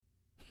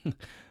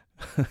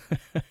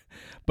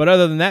But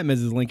other than that,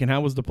 Mrs. Lincoln,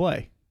 how was the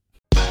play?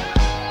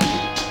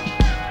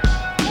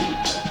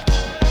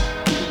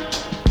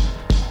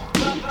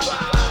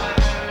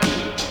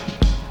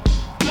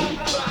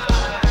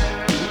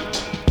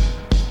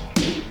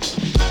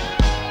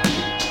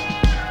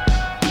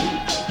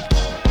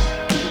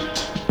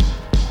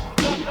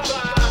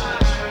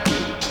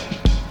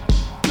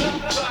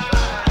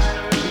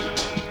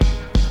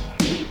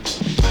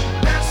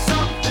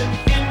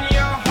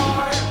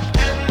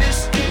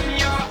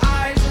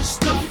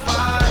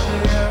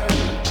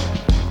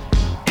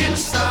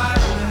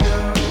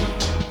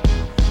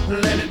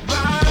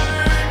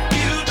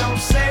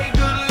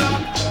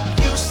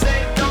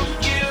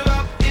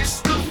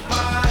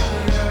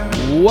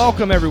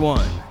 Welcome,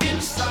 everyone,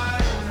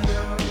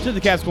 to the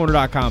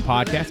CavsCorner.com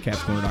podcast,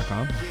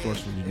 CavsCorner.com,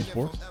 source for Virginia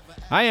sports.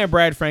 I am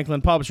Brad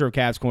Franklin, publisher of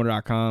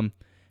CavsCorner.com,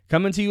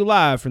 coming to you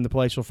live from the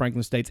palatial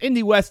Franklin Estates in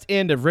the west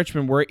end of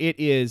Richmond, where it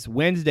is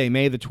Wednesday,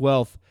 May the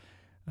 12th.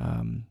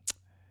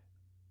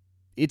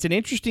 It's an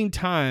interesting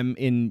time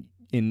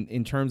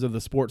in terms of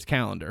the sports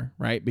calendar,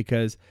 right?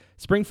 Because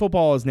spring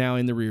football is now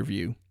in the rear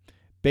view.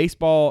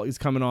 Baseball is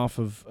coming off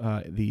of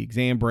the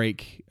exam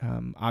break,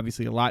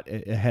 obviously a lot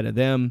ahead of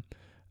them.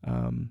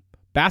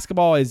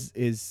 Basketball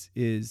is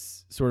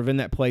sort of in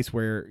that place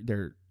where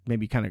they're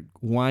maybe kind of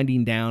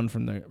winding down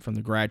from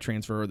the grad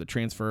transfer or the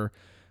transfer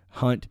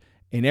hunt,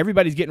 and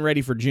everybody's getting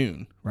ready for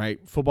June, right?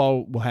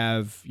 Football will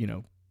have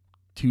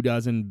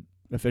 24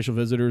 official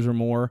visitors or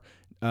more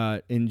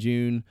in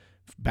June.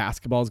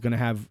 Basketball is going to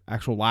have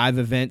actual live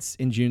events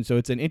in June, so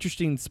it's an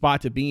interesting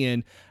spot to be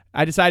in.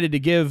 I decided to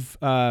give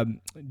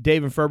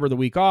Dave and Ferber the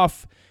week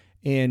off,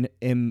 and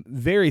am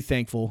very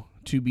thankful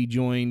to be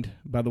joined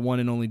by the one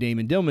and only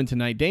Damon Dillman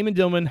tonight. Damon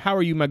Dillman, how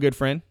are you, my good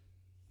friend?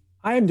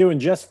 I am doing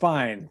just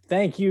fine.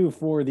 Thank you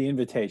for the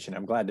invitation.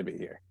 I'm glad to be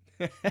here.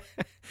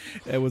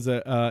 It was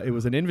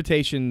an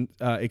invitation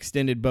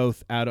extended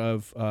both out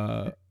of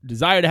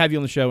desire to have you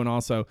on the show and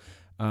also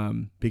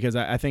because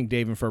I think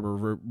Dave and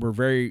Ferber were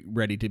very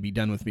ready to be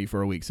done with me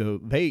for a week. So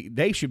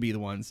they should be the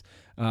ones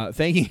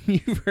thanking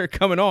you for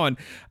coming on.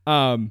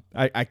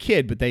 I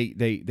kid, but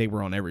they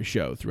were on every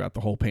show throughout the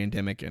whole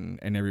pandemic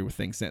and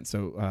everything since.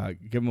 So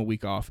give them a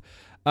week off.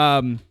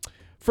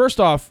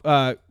 First off,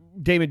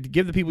 Damon,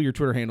 give the people your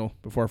Twitter handle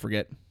before I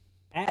forget.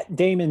 At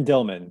Damon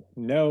Dillman.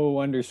 No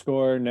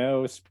underscore,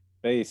 no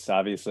space,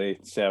 obviously.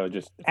 So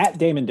just at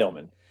Damon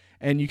Dillman.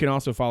 And you can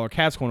also follow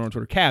Cavs Corner on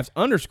Twitter,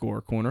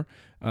 Cavs_Corner,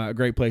 a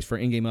great place for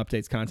in-game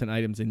updates, content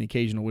items, and the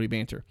occasional witty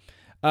banter.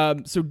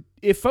 So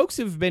if folks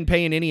have been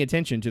paying any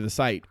attention to the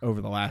site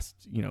over the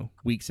last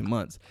weeks and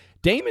months,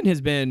 Damon has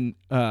been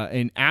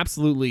an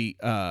absolutely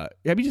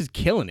just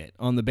killing it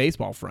on the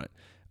baseball front.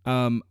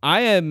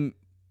 I am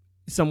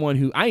someone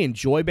who I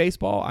enjoy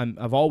baseball.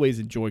 I've always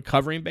enjoyed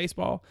covering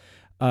baseball.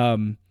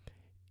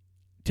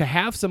 To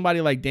have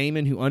somebody like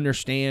Damon who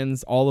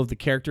understands all of the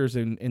characters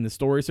in the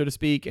story, so to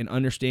speak, and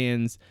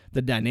understands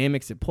the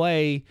dynamics at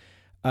play,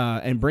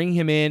 and bring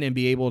him in and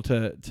be able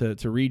to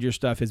read your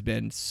stuff has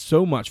been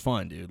so much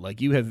fun, dude.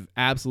 Like, you have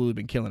absolutely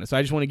been killing it. So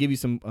I just want to give you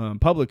some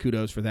public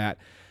kudos for that.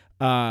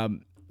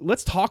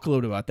 Let's talk a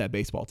little bit about that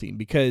baseball team,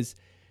 because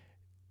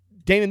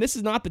Damon, this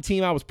is not the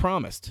team I was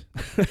promised.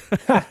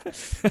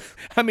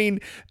 I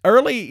mean,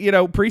 early,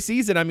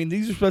 preseason,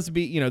 these are supposed to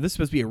be, this is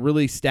supposed to be a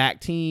really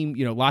stacked team,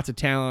 lots of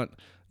talent,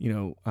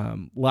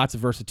 lots of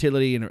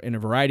versatility in a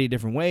variety of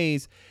different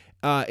ways.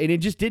 And it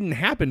just didn't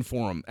happen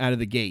for them out of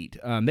the gate.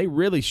 They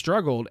really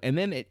struggled. And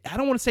then I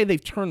don't want to say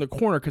they've turned the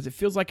corner, because it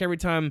feels like every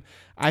time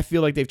I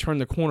feel like they've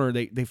turned the corner,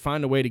 they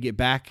find a way to get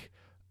back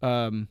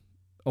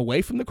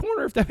away from the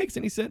corner, if that makes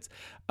any sense.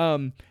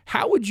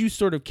 How would you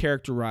sort of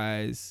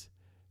characterize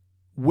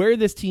where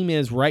this team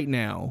is right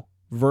now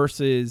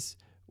versus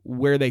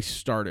where they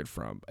started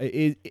from?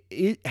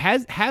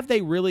 Have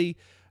they really,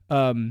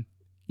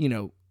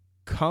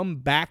 come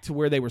back to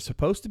where they were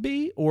supposed to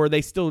be, or are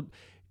they still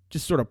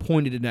just sort of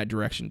pointed in that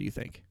direction, do you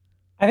think?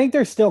 I think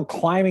they're still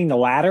climbing the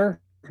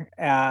ladder.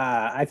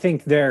 I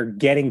think they're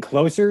getting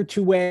closer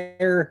to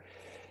where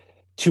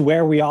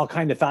we all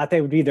kind of thought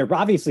they would be. They're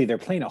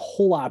playing a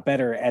whole lot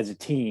better as a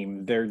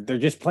team. They're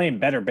just playing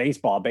better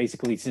baseball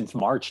basically since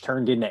March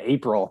turned into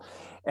April.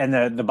 And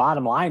the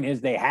bottom line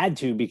is they had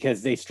to,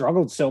 because they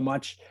struggled so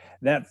much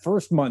that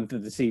first month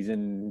of the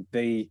season.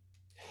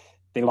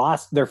 They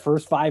lost their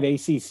first 5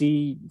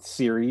 ACC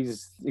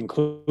series,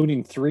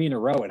 including 3 in a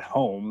row at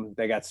home.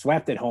 They got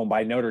swept at home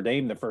by Notre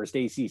Dame the first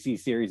ACC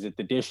series at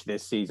the Dish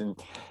this season.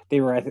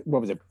 They were at,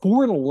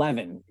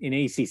 4-11 in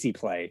ACC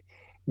play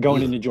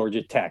going into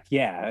Georgia Tech.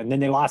 Yeah, and then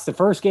they lost the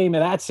first game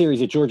of that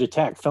series at Georgia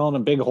Tech, fell in a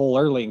big hole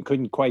early and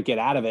couldn't quite get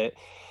out of it.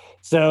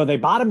 So they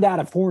bottomed out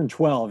at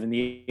 4-12 in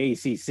the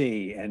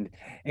ACC,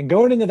 and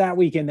going into that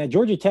weekend, that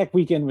Georgia Tech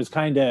weekend was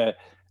kind of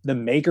the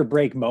make or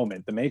break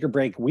moment, the make or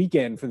break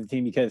weekend for the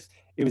team, because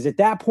it was at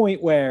that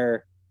point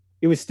where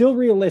it was still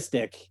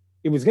realistic.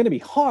 It was going to be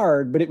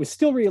hard, but it was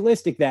still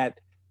realistic that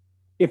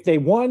if they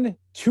won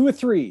 2 or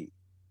 3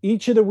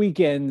 each of the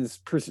weekends,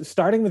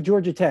 starting with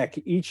Georgia Tech,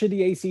 each of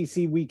the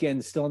ACC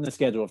weekends still on the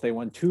schedule, if they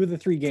won 2 of the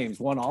 3 games,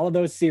 won all of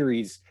those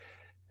series,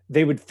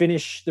 they would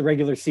finish the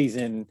regular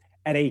season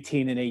at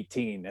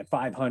 18-18, at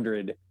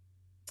 500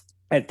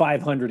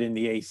 in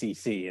the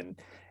ACC,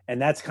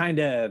 and that's kind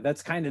of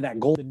that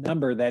golden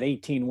number, that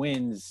 18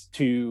 wins.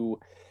 To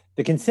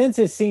the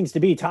consensus seems to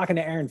be, talking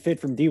to Aaron Fitt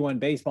from D1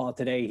 Baseball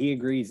today, he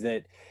agrees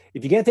that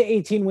if you get to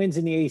 18 wins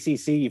in the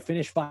ACC, you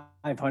finish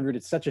 500.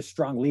 It's such a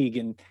strong league,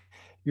 and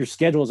your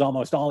schedule is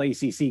almost all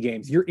ACC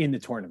games. You're in the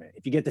tournament.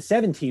 If you get to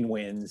 17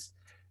 wins,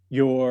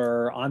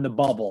 you're on the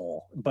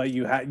bubble, but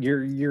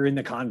you're in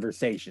the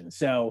conversation.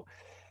 So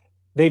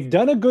they've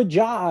done a good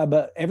job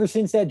ever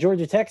since that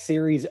Georgia Tech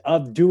series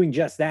of doing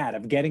just that,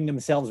 of getting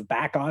themselves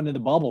back onto the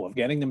bubble, of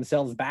getting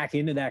themselves back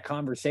into that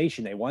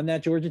conversation. They won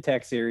that Georgia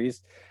Tech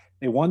series.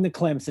 They won the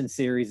Clemson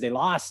series. They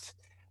lost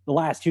the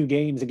last 2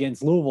 games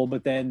against Louisville,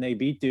 but then they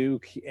beat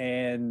Duke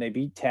and they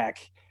beat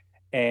Tech.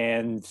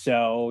 And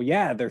so,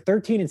 yeah, they're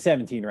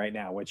 13-17 right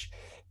now, which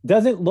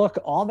doesn't look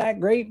all that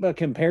great, but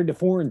compared to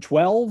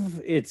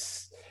 4-12,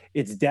 it's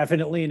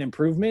definitely an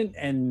improvement,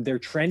 and they're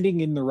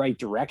trending in the right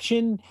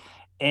direction.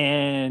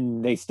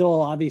 And they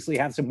still obviously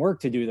have some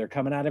work to do. They're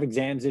coming out of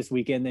exams this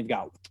weekend. They've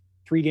got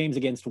 3 games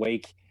against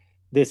Wake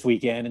this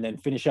weekend, and then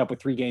finish up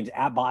with 3 games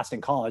at Boston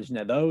College.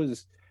 Now,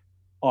 those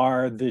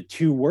are the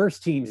 2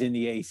 worst teams in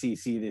the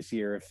ACC this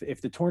year.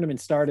 If the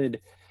tournament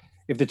started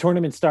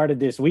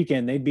this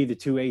weekend, they'd be the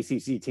 2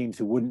 ACC teams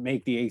who wouldn't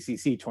make the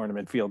ACC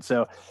tournament field.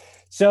 So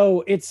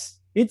it's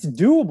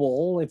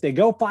doable. If they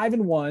go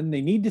 5-1,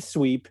 they need to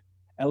sweep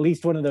at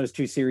least one of those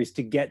 2 series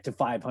to get to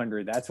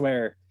 500. That's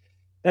where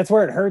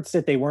it hurts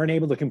that they weren't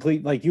able to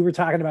complete. Like you were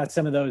talking about,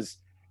 some of those,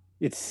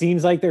 it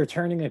seems like they're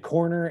turning a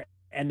corner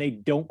and they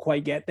don't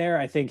quite get there.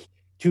 I think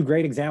 2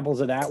 great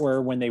examples of that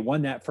were when they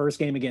won that first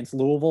game against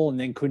Louisville and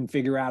then couldn't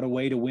figure out a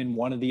way to win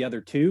one of the other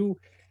 2.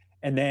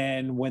 And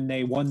then when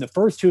they won the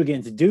first 2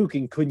 against Duke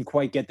and couldn't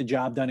quite get the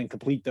job done and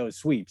complete those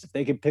sweeps. If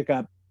they could pick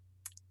up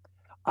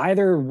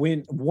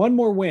one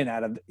more win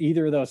out of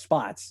either of those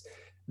spots,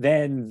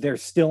 then they're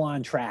still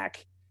on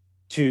track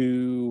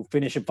to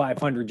finish at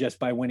 500 just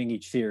by winning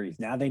each series.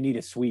 Now they need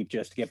a sweep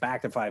just to get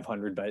back to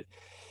 500, but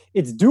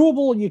it's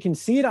doable. You can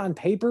see it on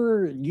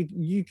paper.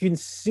 You can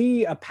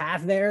see a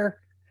path there.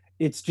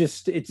 It's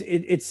just,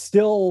 it's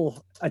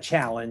still a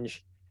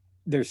challenge.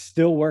 There's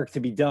still work to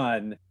be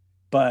done,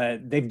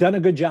 but they've done a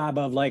good job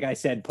of, like I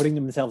said, putting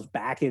themselves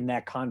back in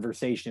that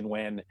conversation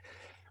when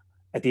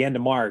at the end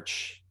of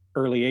March,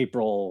 early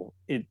April,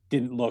 it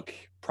didn't look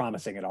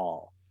promising at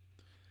all.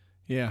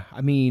 Yeah,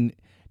 I mean,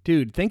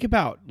 dude, think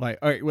about, like,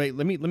 all right, wait,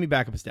 let me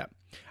back up a step.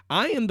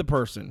 I am the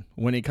person,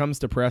 when it comes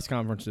to press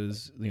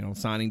conferences,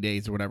 signing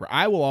days or whatever,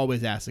 I will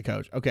always ask the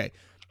coach, okay,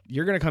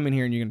 you're going to come in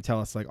here and you're going to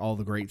tell us like all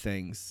the great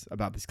things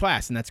about this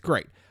class, and that's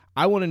great.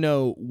 I want to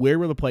know, where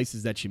were the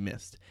places that you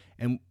missed?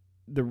 And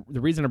the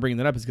reason I'm bringing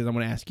that up is because I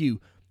want to ask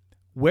you,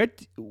 what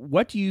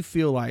do you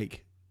feel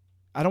like,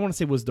 I don't want to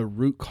say was the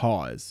root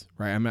cause,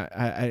 right?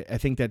 I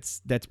think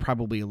that's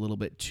probably a little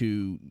bit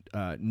too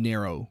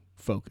narrow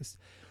focused.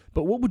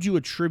 But what would you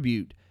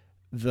attribute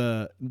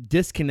the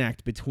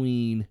disconnect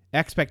between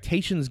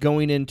expectations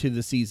going into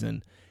the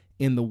season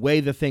and the way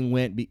the thing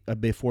went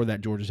before that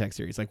Georgia Tech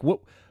series? Like,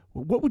 what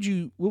would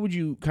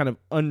you kind of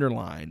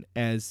underline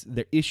as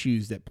the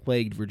issues that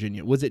plagued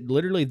Virginia? Was it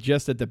literally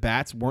just that the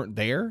bats weren't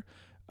there?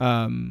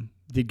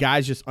 Did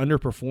guys just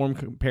underperform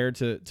compared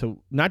to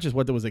not just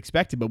what was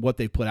expected, but what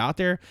they put out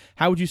there?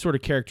 How would you sort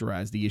of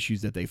characterize the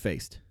issues that they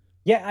faced?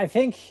 Yeah, I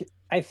think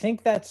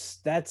that's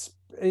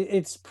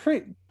it's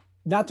pretty,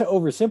 not to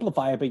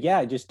oversimplify it, but yeah,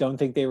 I just don't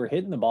think they were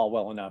hitting the ball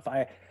well enough.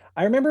 I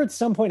remember at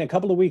some point a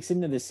couple of weeks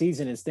into the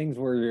season, as things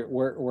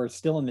were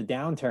still in the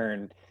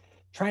downturn,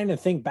 trying to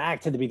think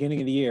back to the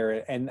beginning of the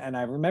year, and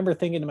I remember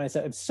thinking to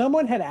myself, if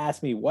someone had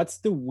asked me what's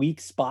the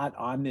weak spot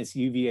on this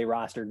UVA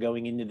roster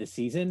going into the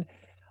season,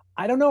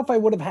 I don't know if I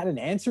would have had an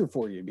answer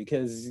for you,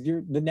 because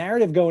the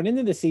narrative going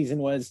into the season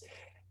was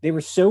they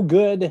were so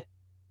good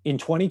in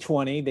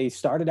 2020. They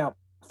started out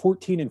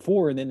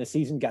 14-4, and then the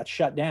season got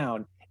shut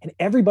down, and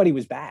everybody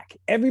was back.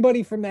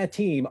 Everybody from that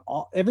team,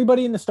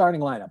 everybody in the starting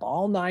lineup,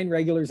 all 9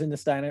 regulars in the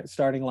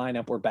starting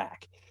lineup were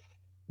back.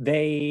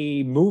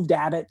 They moved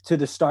Abbott to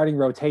the starting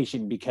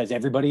rotation because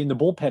everybody in the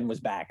bullpen was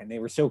back, and they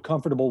were so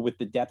comfortable with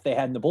the depth they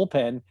had in the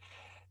bullpen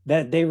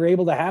that they were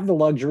able to have the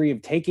luxury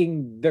of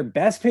taking their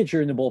best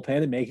pitcher in the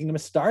bullpen and making him a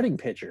starting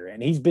pitcher.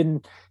 And he's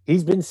been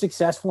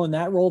successful in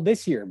that role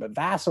this year. But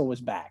Vassell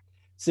was back.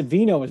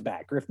 Savino was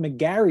back. Griff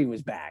McGarry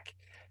was back.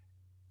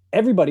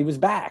 Everybody was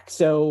back.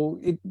 So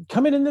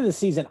coming into the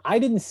season, I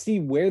didn't see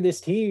where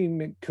this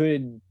team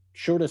could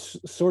sort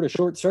of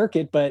short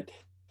circuit, but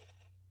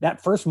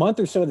that first month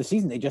or so of the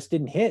season, they just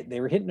didn't hit.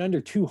 They were hitting under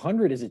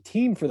 200 as a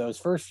team for those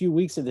first few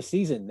weeks of the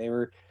season. They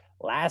were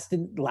last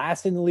in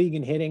the league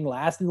in hitting,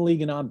 last in the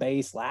league in on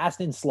base,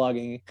 last in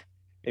slugging.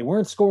 They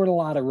weren't scoring a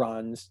lot of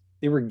runs.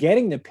 They were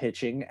getting the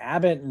pitching.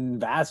 Abbott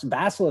and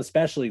Vassell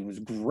especially was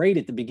great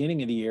at the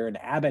beginning of the year, and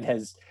Abbott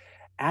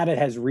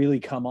has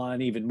really come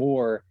on even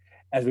more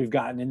as we've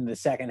gotten into the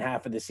second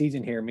half of the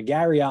season here.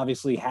 McGarry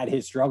obviously had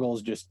his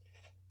struggles, just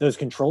those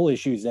control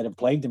issues that have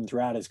plagued him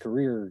throughout his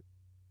career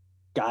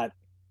got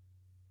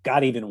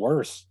even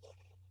worse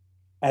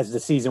as the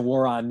season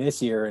wore on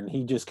this year, and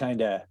he just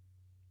kind of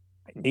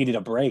needed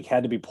a break,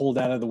 had to be pulled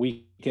out of the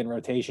weekend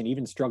rotation,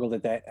 even struggled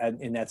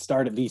in that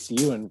start at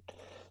VCU. And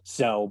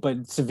so,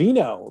 but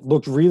Savino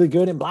looked really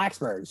good in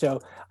Blacksburg.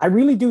 So I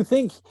really do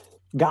think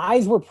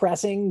guys were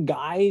pressing,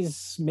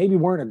 guys maybe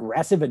weren't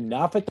aggressive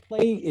enough at the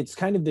plate. It's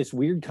kind of this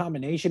weird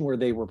combination where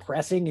they were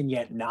pressing and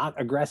yet not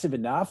aggressive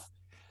enough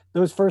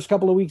those first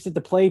couple of weeks at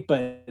the plate.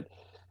 But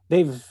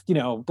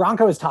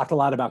Bronco has talked a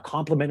lot about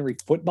complementary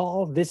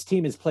football. This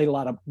team has played a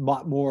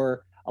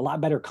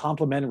lot better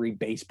complementary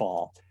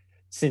baseball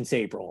since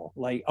April.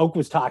 Like Oak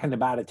was talking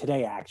about it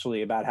today,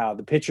 actually, about how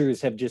the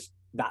pitchers have just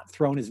not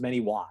thrown as many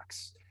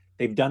walks.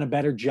 They've done a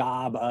better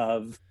job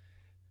of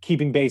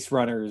keeping base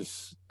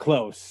runners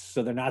close,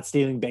 so they're not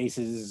stealing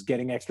bases,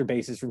 getting extra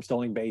bases from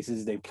stolen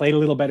bases. They've played a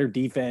little better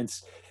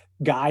defense.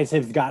 Guys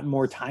have gotten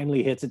more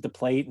timely hits at the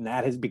plate, and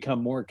that has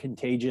become more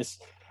contagious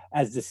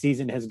as the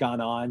season has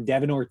gone on.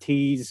 Devin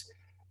Ortiz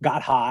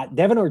got hot.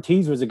 Devin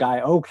Ortiz was a guy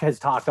Oak has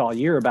talked all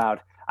year about.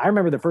 I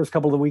remember the first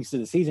couple of weeks of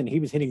the season, he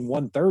was hitting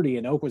 130,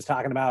 and Oak was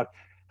talking about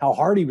how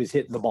hard he was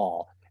hitting the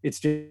ball. It's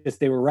just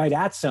they were right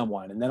at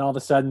someone, and then all of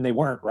a sudden they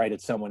weren't right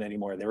at someone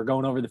anymore. They were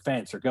going over the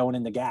fence or going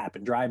in the gap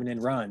and driving in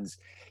runs.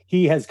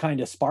 He has kind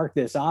of sparked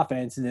this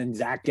offense, and then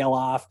Zach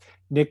Geloff,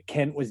 Nick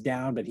Kent was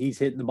down, but he's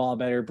hitting the ball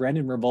better.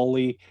 Brendan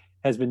Rivoli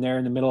has been there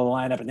in the middle of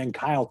the lineup, and then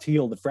Kyle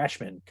Teal, the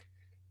freshman.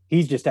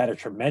 He's just had a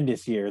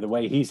tremendous year. The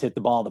way he's hit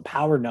the ball, the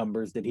power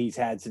numbers that he's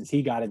had since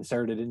he got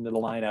inserted into the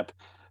lineup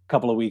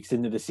couple of weeks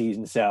into the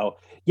season. So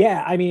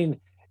yeah, I mean,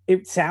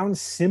 it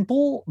sounds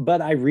simple, but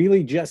I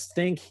really just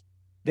think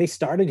they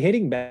started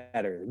hitting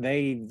better.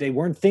 They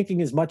weren't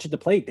thinking as much at the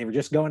plate. They were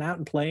just going out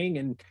and playing,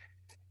 and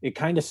it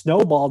kind of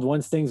snowballed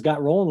once things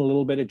got rolling a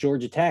little bit at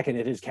Georgia Tech, and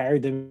it has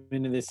carried them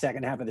into the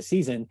second half of the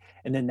season.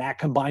 And then that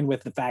combined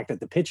with the fact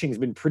that the pitching has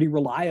been pretty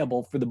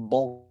reliable for the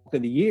bulk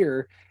of the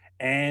year,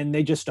 and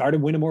they just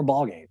started winning more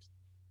ball games.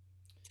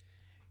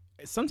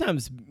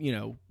 Sometimes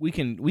we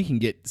can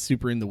get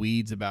super in the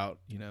weeds about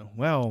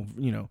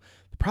the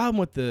problem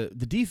with the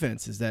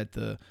defense is that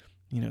the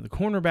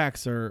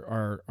cornerbacks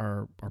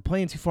are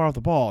playing too far off the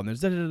ball, and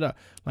there's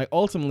like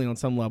ultimately on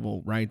some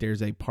level, right,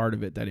 there's a part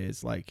of it that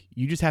is like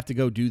you just have to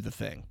go do the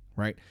thing,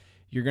 right?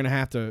 You're gonna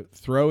have to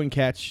throw and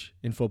catch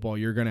in football,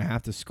 you're gonna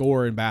have to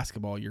score in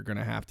basketball, you're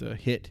gonna have to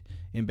hit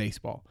in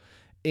baseball.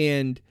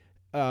 And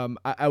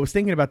I was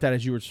thinking about that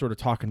as you were sort of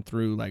talking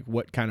through like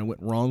what kind of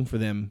went wrong for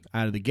them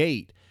out of the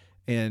gate.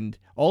 And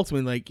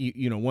ultimately, like,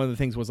 one of the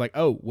things was like,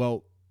 oh,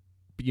 well,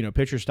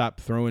 pitchers stopped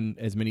throwing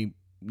as many,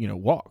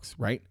 walks,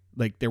 right?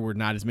 Like there were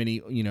not as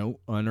many,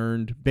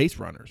 unearned base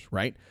runners,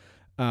 right?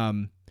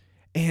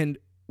 And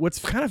what's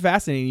kind of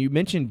fascinating, you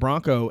mentioned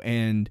Bronco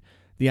and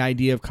the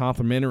idea of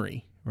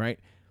complementary, right?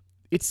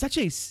 It's such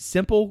a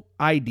simple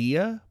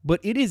idea, but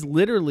it is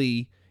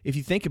literally, if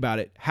you think about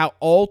it, how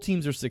all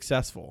teams are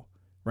successful.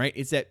 Right?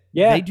 It's that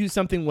they do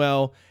something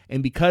well,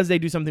 and because they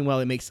do something well,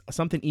 it makes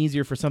something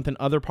easier for something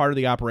other part of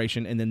the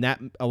operation, and then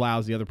that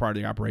allows the other part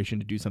of the operation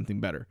to do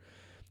something better.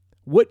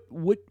 What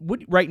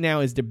right now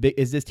is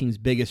this team's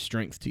biggest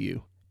strength to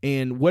you,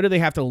 and what do they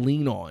have to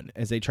lean on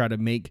as they try to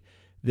make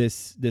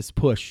this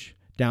push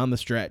down the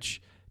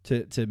stretch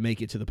to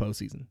make it to the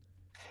postseason?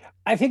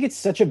 I think it's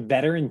such a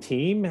veteran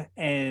team,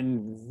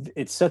 and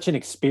it's such an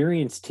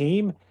experienced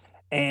team.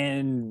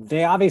 And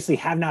they obviously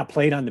have not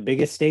played on the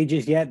biggest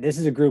stages yet. This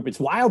is a group. It's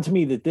wild to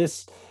me that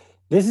this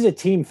is a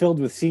team filled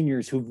with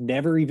seniors who've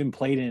never even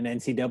played in an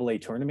NCAA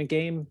tournament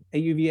game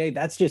at UVA.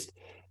 That's just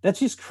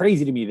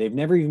crazy to me. They've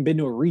never even been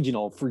to a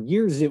regional. For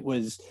years, it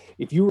was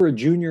if you were a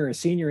junior or a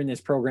senior in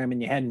this program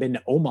and you hadn't been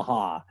to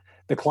Omaha,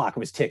 the clock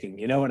was ticking.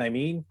 You know what I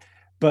mean?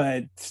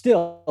 But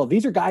still,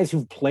 these are guys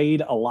who've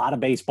played a lot of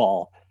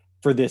baseball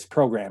for this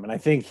program. And I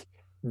think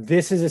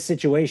this is a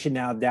situation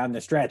now down the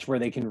stretch where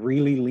they can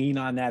really lean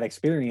on that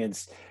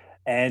experience.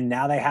 And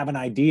now they have an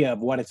idea of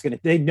what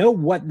they know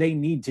what they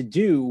need to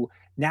do.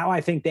 Now I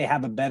think they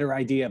have a better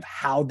idea of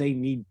how they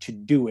need to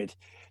do it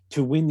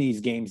to win these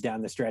games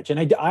down the stretch.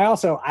 And I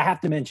also have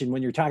to mention,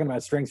 when you're talking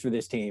about strengths for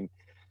this team,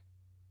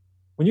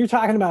 when you're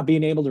talking about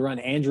being able to run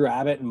Andrew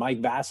Abbott and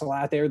Mike Vassell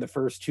out there the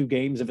first 2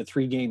 games of a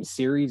 3-game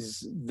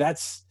series,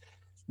 that's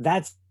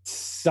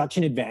such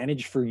an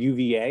advantage for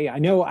UVA. I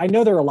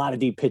know there are a lot of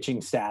deep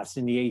pitching staffs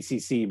in the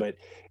ACC, but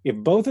if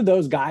both of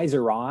those guys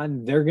are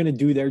on, they're going to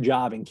do their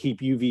job and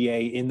keep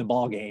UVA in the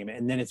ball game.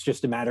 And then it's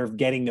just a matter of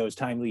getting those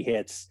timely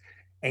hits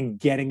and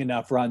getting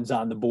enough runs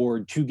on the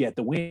board to get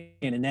the win.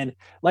 And then,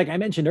 like I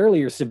mentioned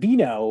earlier,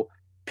 Savino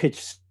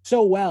pitched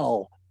so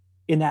well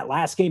in that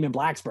last game in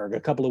Blacksburg a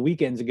couple of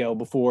weekends ago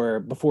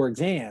before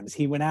exams.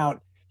 He went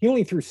out, he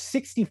only threw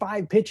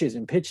 65 pitches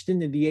and pitched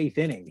into the 8th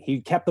inning.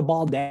 He kept the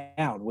ball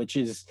down, which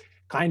is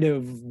kind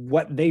of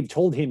what they've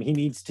told him he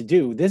needs to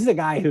do. This is a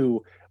guy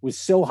who was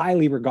so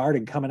highly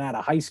regarded coming out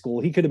of high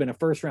school. He could have been a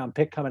first-round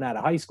pick coming out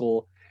of high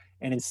school,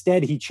 and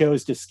instead he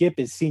chose to skip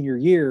his senior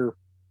year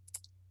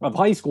of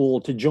high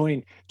school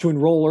to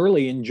enroll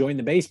early and join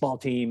the baseball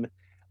team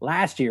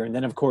last year. And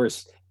then, of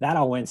course, that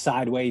all went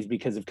sideways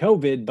because of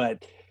COVID.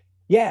 But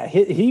yeah,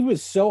 he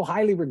was so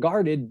highly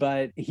regarded,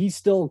 but he's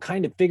still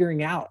kind of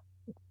figuring out.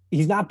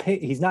 He's not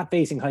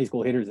facing high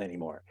school hitters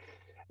anymore.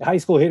 High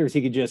school hitters,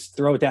 he could just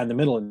throw it down the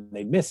middle and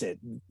they'd miss it.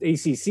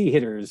 ACC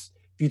hitters,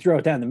 if you throw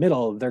it down the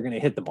middle, they're going to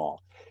hit the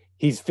ball.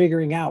 He's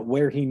figuring out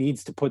where he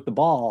needs to put the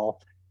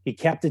ball. He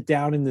kept it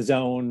down in the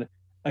zone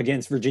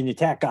against Virginia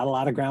Tech, got a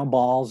lot of ground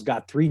balls,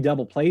 got 3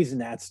 double plays in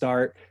that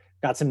start,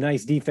 got some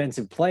nice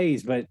defensive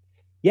plays. But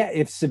yeah,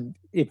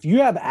 if you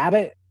have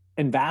Abbott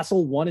and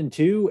Vassell 1 and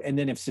 2, and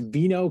then if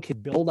Savino can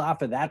build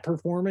off of that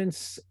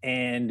performance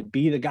and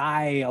be the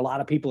guy a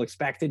lot of people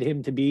expected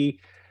him to be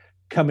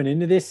coming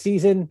into this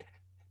season,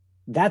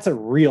 that's a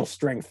real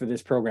strength for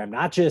this program,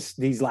 not just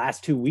these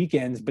last 2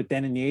 weekends, but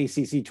then in the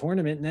ACC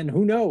tournament. And then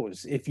who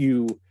knows if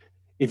you're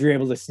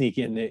able to sneak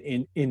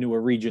into a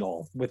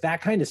regional with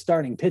that kind of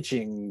starting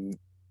pitching,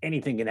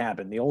 anything can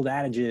happen. The old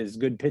adage is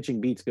good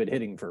pitching beats good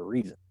hitting for a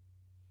reason.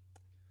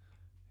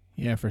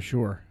 Yeah, for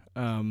sure.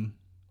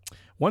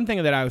 One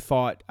thing that I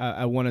thought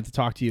I wanted to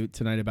talk to you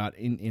tonight about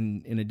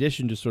in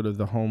addition to sort of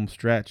the home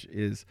stretch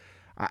is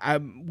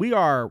we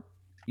are,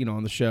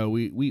 on the show,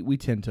 we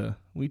tend to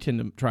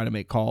try to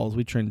make calls.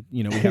 We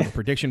have a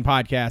prediction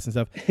podcast and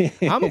stuff.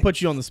 I'm gonna put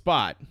you on the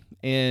spot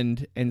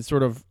and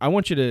sort of, I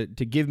want you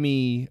to give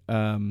me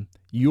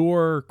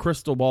your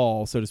crystal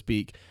ball, so to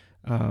speak,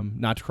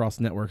 not to cross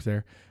networks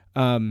there.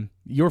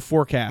 Your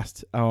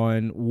forecast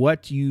on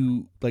what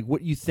you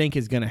think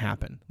is going to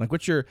happen. Like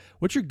what's your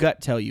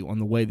gut tell you on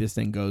the way this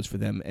thing goes for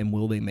them, and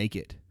will they make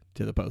it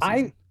to the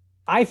postseason?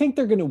 I think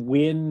they're going to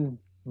win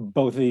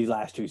both of these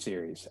last 2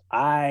 series.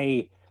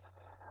 I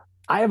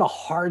have a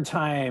hard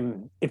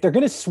time if they're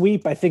going to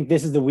sweep. I think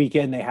this is the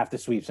weekend they have to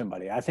sweep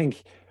somebody. I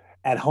think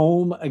at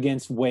home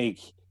against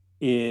Wake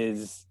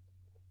is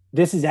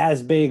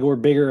as big or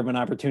bigger of an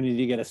opportunity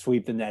to get a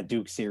sweep than that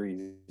Duke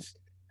series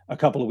a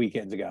couple of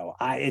weekends ago.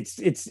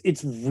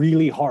 It's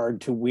really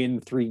hard to win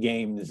 3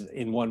 games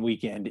in one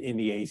weekend in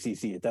the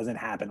ACC. It doesn't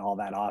happen all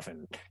that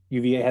often.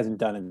 UVA hasn't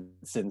done it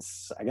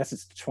since, I guess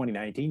it's the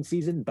 2019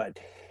 season, but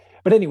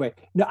anyway,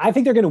 no, I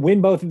think they're going to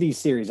win both of these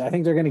series. I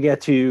think they're going to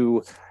get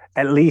to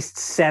at least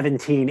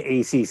 17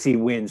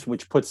 ACC wins,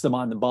 which puts them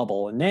on the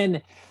bubble. And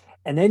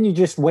then you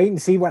just wait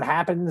and see what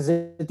happens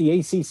at the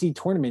ACC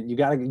tournament.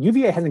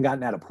 UVA hasn't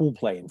gotten out of pool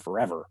play in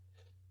forever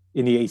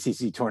in the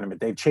ACC tournament.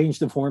 They've changed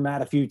the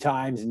format a few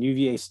times, and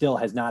UVA still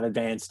has not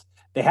advanced.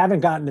 They haven't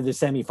gotten to the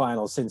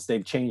semifinals since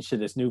they've changed to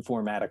this new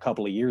format a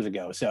couple of years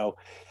ago. So,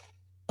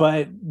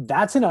 but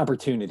that's an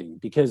opportunity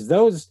because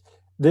the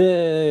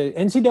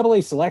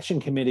NCAA selection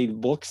committee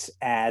looks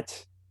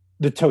at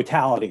the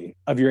totality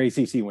of your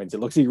ACC wins. It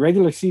looks at your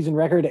regular season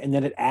record, and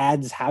then it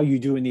adds how you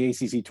do in the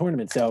ACC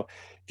tournament. So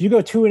if you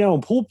go 2-0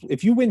 in pool,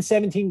 if you win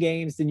 17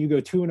 games, then you go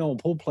 2-0 in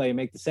pool play and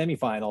make the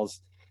semifinals.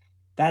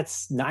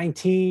 That's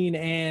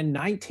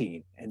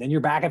 19-19, and then you're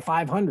back at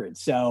 500.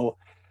 So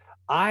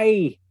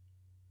I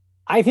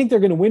think they're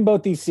going to win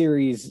both these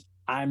series.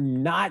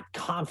 I'm not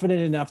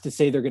confident enough to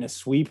say they're going to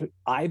sweep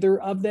either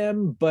of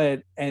them,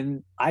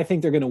 and I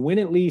think they're going to win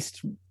at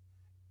least.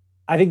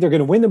 I think they're going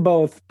to win them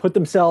both, put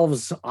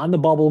themselves on the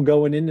bubble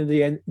going into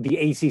the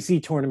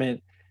ACC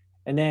tournament,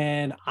 and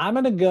then I'm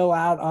going to go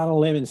out on a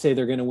limb and say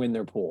they're going to win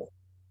their pool.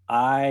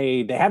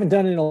 They haven't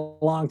done it in a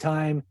long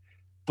time,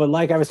 but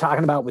like I was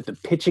talking about with the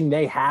pitching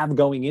they have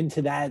going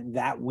into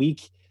that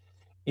week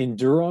in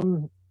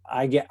Durham,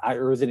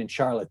 or was it in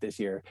Charlotte this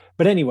year?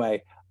 But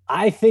anyway,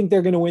 I think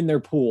they're going to win their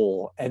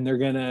pool, and they're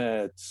going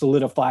to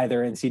solidify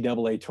their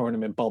NCAA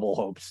tournament bubble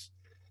hopes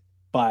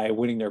by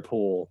winning their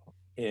pool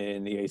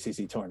in the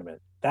ACC tournament.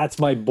 That's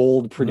my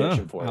bold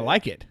prediction for it. I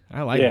like it.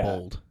 I like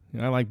bold.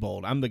 I like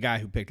bold. I'm the guy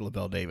who picked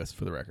Lavelle Davis,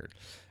 for the record,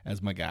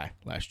 as my guy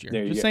last year.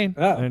 Just saying.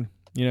 Oh. And,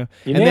 you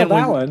nailed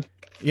that one.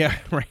 Yeah,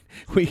 right.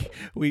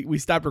 We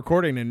stopped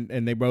recording,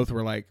 and they both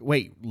were like,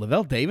 "Wait,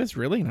 Lavelle Davis,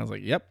 really?" And I was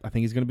like, "Yep, I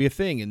think he's going to be a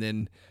thing." And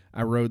then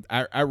I rode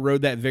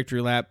that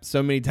victory lap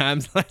so many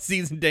times last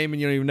season, Damon,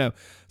 you don't even know.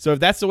 So if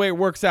that's the way it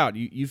works out,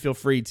 you feel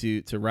free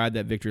to ride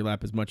that victory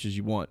lap as much as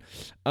you want.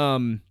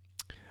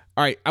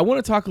 All right, I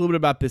want to talk a little bit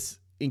about this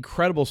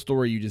incredible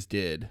story you just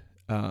did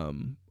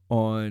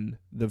on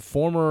the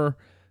former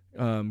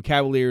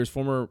Cavaliers,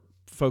 former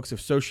folks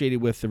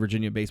associated with the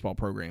Virginia baseball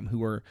program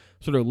who are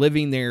sort of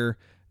living their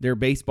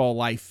baseball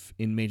life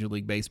in Major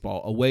League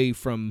Baseball away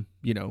from,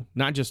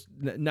 not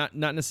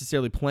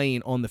necessarily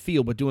playing on the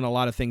field, but doing a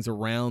lot of things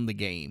around the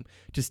game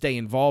to stay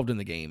involved in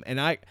the game. And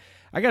I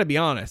got to be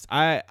honest,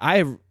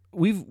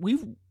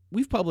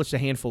 we've published a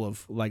handful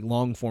of like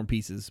long form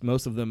pieces,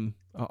 most of them,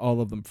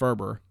 all of them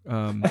Ferber,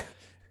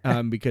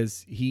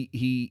 because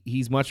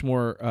he's much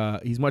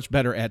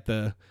better at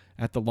the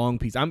long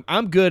piece.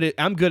 I'm good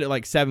at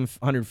like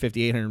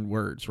 750, 800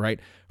 words, right?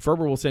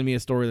 Ferber will send me a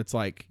story that's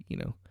like,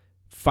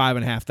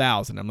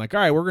 5,500. I'm like, all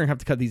right, we're going to have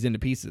to cut these into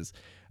pieces.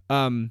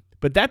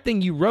 But that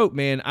thing you wrote,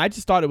 man, I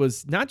just thought it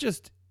was not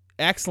just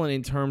excellent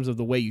in terms of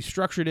the way you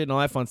structured it and all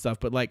that fun stuff.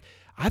 But like,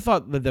 I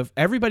thought that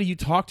everybody you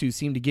talked to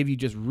seemed to give you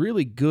just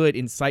really good,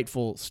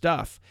 insightful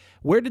stuff.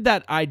 Where did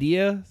that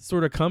idea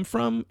sort of come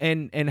from,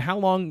 and how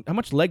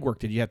much legwork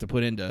did you have to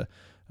put into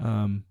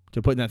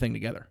to putting that thing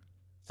together?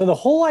 So the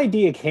whole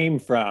idea came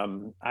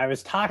from I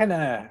was talking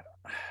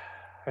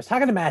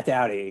to Matt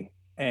Dowdy,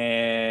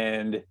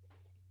 and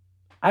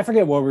I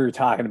forget what we were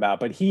talking about,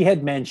 but he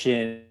had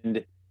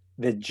mentioned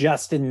that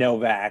Justin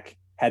Novak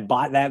had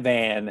bought that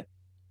van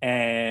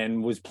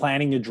and was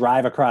planning to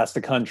drive across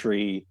the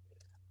country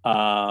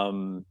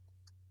to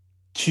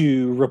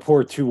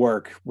report to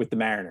work with the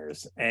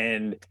Mariners.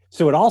 And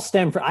so it all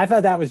stemmed from, I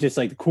thought that was just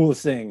like the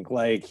coolest thing,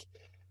 like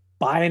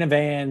buying a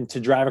van to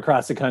drive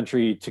across the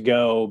country to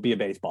go be a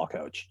baseball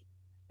coach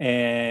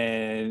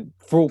and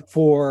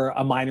for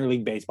a minor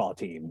league baseball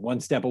team,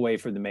 one step away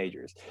from the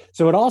majors.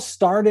 So it all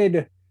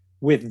started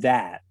with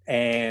that.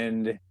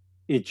 And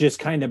it just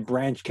kind of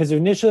branched, because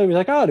initially it was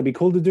like, oh, it'd be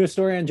cool to do a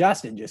story on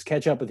Justin, just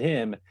catch up with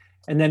him.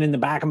 And then in the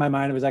back of my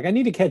mind, it was like, I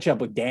need to catch up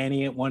with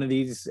Danny at one of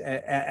these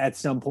at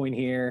some point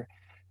here.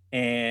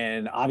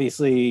 And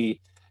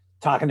obviously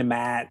talking to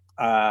Matt,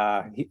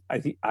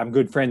 I'm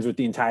good friends with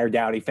the entire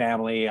Dowdy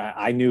family.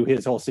 I knew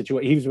his whole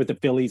situation. He was with the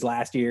Phillies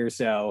last year,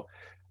 so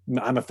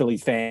I'm a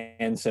Phillies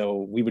fan,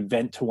 so we would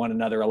vent to one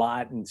another a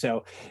lot. And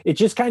so it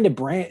just kind of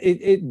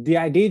the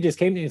idea just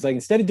came to me. It's like,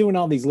 instead of doing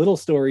all these little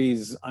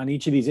stories on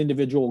each of these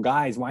individual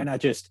guys, why not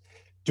just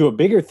do a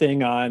bigger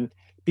thing on,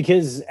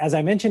 because as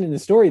I mentioned in the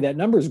story, that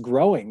number is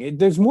growing.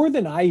 There's more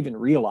than I even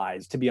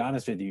realized, to be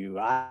honest with you.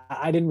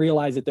 I didn't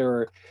realize that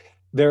there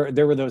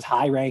were those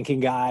high ranking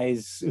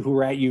guys who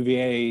were at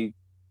UVA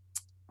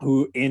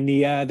who in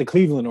the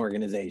Cleveland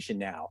organization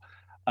now.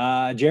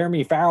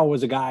 Jeremy Farrell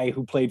was a guy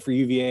who played for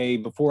UVA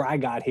before I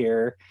got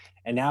here,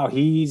 and now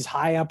he's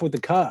high up with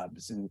the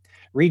Cubs. And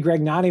Reed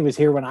Gregnani was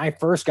here when I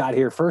first got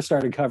here, first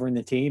started covering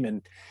the team,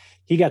 and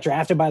he got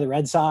drafted by the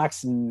Red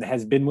Sox and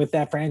has been with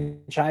that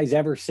franchise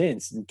ever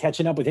since. And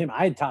catching up with him,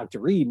 I had talked to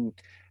Reed, and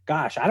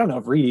gosh, I don't know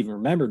if Reed even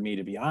remembered me,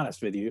 to be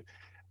honest with you,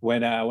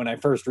 when I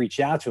first reached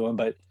out to him.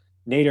 But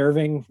Nate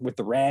Irving with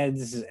the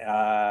Reds,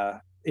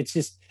 it's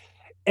just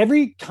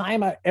every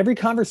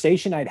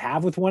conversation I'd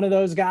have with one of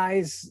those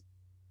guys,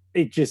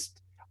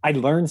 I'd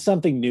learn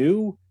something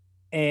new,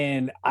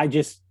 and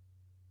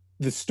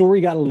the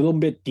story got a little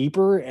bit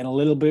deeper and a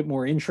little bit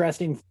more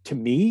interesting to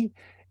me.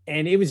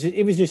 And it was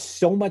just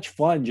so much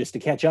fun just to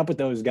catch up with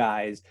those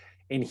guys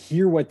and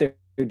hear what they're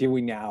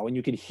doing now. And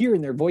you could hear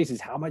in their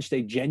voices how much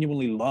they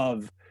genuinely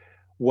love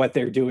what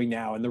they're doing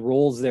now and the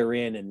roles they're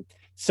in. And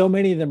so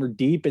many of them are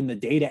deep in the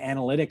data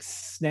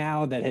analytics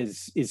now that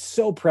is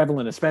so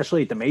prevalent,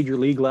 especially at the major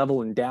league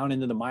level and down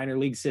into the minor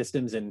league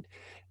systems, and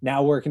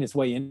now working its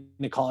way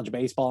into college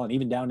baseball and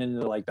even down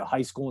into like the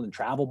high school and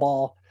travel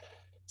ball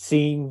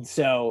scene.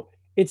 So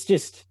it's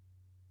just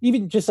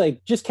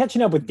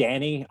catching up with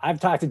Danny. I've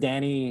talked to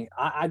Danny.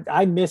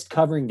 I missed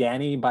covering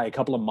Danny by a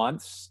couple of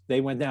months. They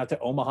went out to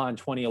Omaha in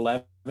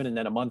 2011, and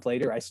then a month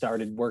later I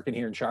started working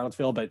here in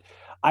Charlottesville. But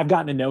I've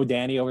gotten to know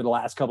Danny over the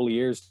last couple of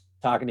years,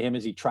 talking to him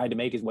as he tried to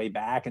make his way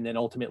back and then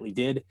ultimately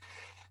did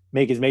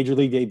make his major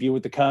league debut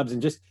with the Cubs.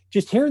 And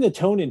just hearing the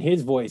tone in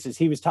his voice as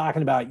he was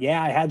talking about,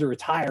 yeah, I had to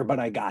retire, but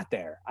I got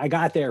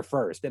there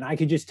first. And I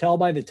could just tell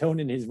by the tone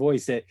in his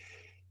voice that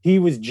he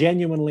was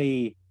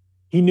genuinely,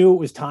 he knew it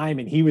was time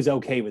and he was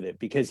okay with it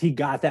because he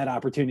got that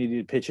opportunity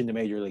to pitch in the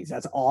major leagues.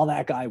 That's all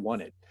that guy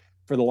wanted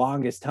for the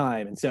longest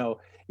time. And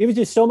so it was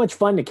just so much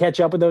fun to catch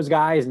up with those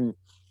guys. And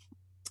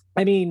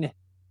I mean,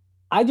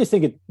 I just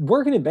think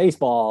working in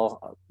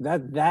baseball,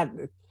 that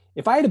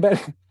if I had a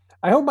better,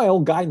 I hope my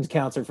old guidance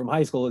counselor from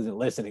high school isn't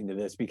listening to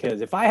this,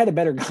 because if I had a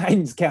better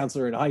guidance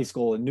counselor in high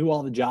school and knew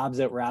all the jobs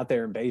that were out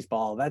there in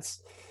baseball,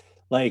 that's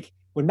like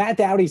when Matt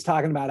Dowdy's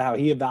talking about how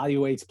he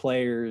evaluates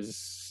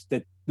players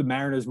that the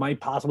Mariners might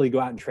possibly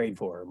go out and trade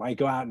for, might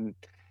go out and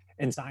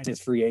sign as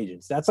free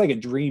agents. That's like a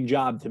dream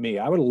job to me.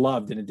 I would have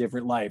loved in a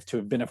different life to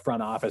have been a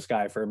front office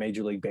guy for a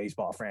Major League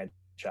Baseball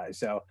franchise.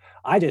 So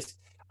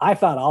I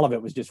thought all of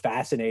it was just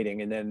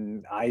fascinating. And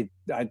then I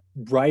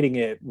writing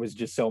it was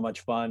just so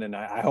much fun. And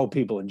I hope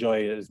people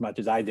enjoy it as much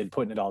as I did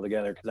putting it all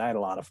together, because I had a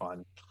lot of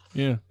fun.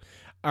 Yeah.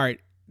 All right.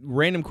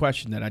 Random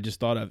question that I just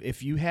thought of.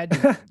 If you had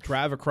to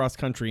drive across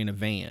country in a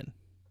van,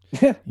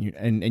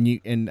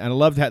 and I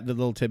love that the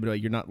little tidbit,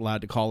 you're not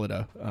allowed to call it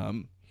a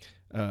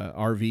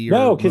RV or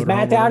no, because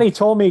Matt Dowdy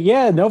told me,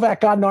 yeah,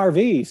 Novak got an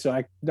RV. So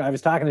I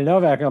was talking to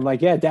Novak and I'm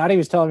like, yeah, Dowdy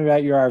was telling me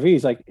about your RV.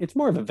 He's like, it's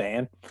more of a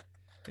van.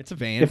 It's a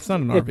van. It's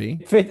not an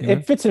RV.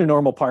 It fits in a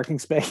normal parking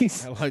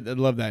space. I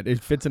love that.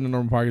 It fits in a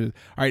normal parking.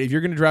 All right, if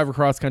you're going to drive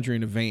across country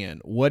in a van,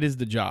 what is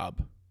the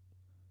job?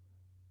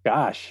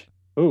 Gosh.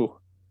 Ooh.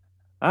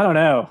 I don't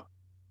know.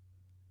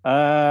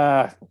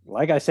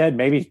 Like I said,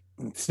 maybe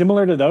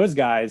similar to those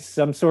guys,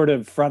 some sort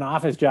of front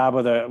office job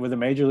with a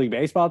Major League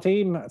Baseball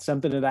team,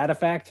 something to that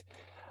effect.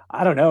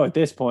 I don't know at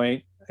this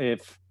point.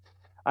 If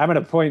I'm at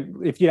a point,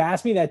 if you'd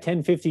asked me that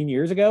 10, 15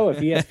 years ago, if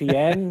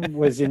ESPN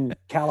was in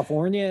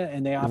California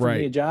and they offered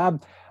me a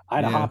job,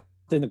 I'd have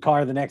hopped in the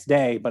car the next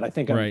day. But I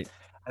think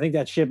I think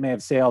that ship may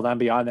have sailed on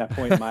beyond that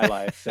point in my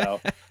life. So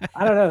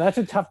I don't know. That's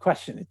a tough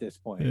question at this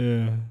point.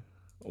 Yeah.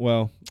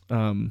 Well,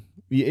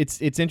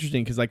 it's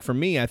interesting because like for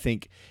me, I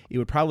think it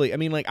would probably. I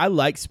mean, like I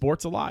like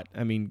sports a lot.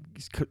 I mean,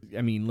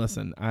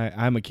 listen,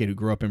 I'm a kid who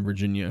grew up in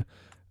Virginia.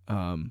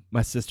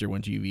 My sister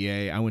went to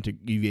UVA. I went to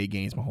UVA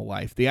games my whole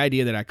life. The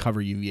idea that I cover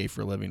UVA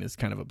for a living is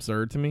kind of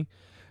absurd to me.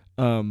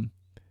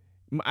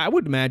 I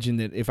would imagine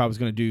that if I was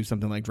going to do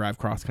something like drive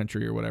cross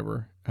country or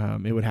whatever,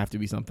 it would have to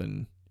be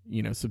something,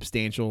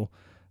 substantial,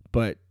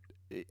 but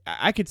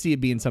I could see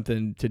it being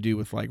something to do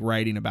with like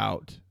writing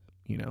about,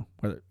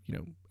 whether,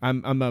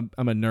 I'm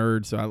a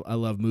nerd. So I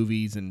love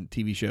movies and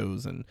TV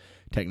shows and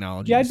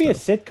technology. Yeah. I'd be a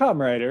sitcom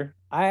writer.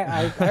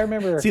 I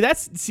remember. See,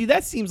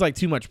 that seems like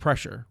too much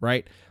pressure,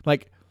 right?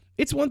 Like,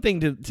 it's one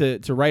thing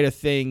to write a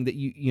thing that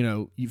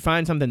you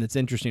find something that's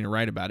interesting to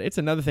write about. It's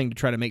another thing to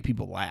try to make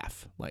people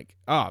laugh. Like,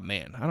 oh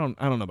man, I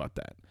don't know about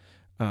that.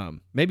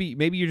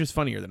 Maybe you're just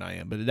funnier than I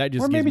am, but that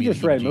just or gives maybe me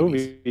just write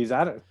movies.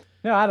 I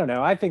don't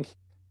know. I think,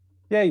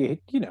 yeah, you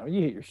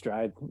hit your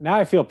stride. Now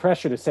I feel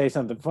pressure to say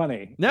something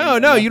funny. No,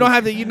 you don't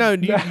have to. You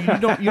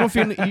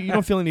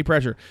don't feel any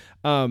pressure.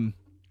 I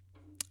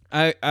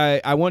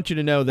want you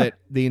to know that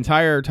the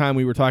entire time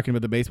we were talking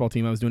about the baseball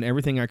team, I was doing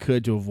everything I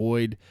could to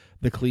avoid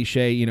the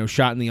cliche,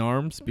 shot in the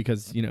arms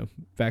because,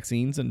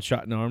 vaccines and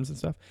shot in the arms and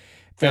stuff.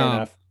 Fair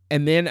enough.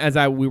 And then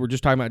we were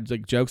just talking about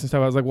like jokes and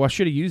stuff, I was like, well, I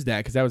should have used that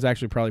because that was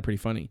actually probably pretty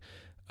funny.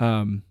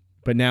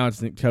 But now it's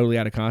totally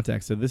out of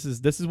context. So this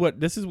is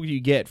what you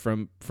get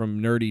from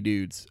nerdy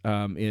dudes,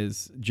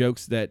 is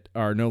jokes that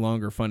are no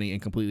longer funny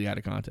and completely out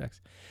of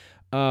context.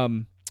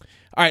 All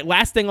right,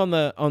 last thing on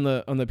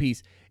the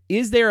piece.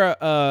 Is there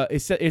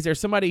is there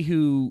somebody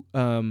who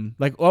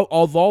like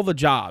of all the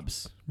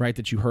jobs, right,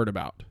 that you heard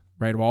about,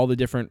 right, of all the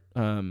different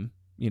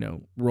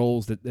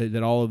roles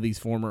that all of these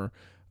former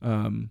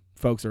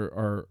folks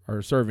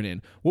are serving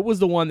in, what was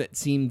the one that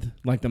seemed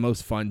like the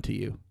most fun to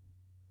you?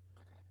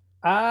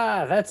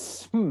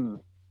 That's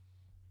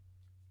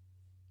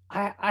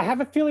I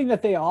have a feeling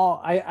that they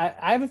all I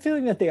have a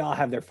feeling that they all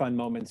have their fun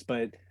moments,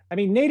 but I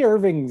mean Nate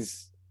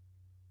Irving's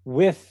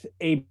with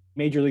a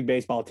Major League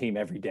Baseball team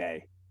every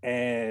day.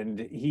 And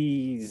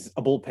he's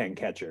a bullpen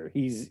catcher.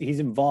 He's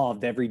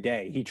involved every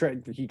day. He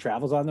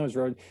travels on those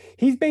roads.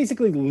 He's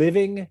basically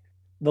living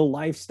the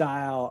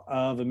lifestyle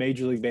of a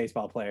Major League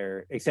Baseball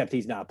player, except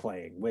he's not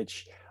playing,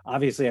 which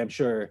obviously I'm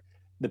sure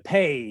the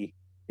pay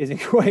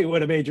isn't quite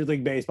what a Major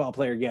League Baseball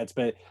player gets.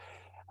 But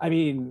I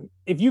mean,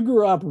 if you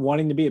grew up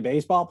wanting to be a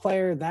baseball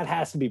player, that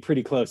has to be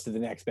pretty close to the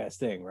next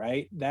best thing,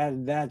 right?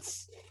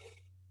 That's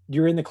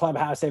you're in the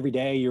clubhouse every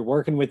day. You're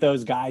working with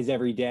those guys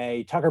every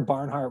day. Tucker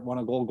Barnhart won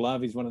a Gold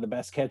Glove. He's one of the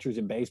best catchers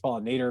in baseball,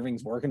 and Nate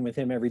Irving's working with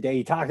him every day.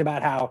 He talked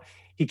about how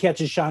he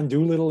catches Sean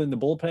Doolittle in the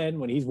bullpen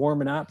when he's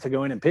warming up to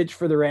go in and pitch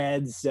for the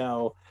Reds.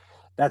 So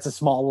that's a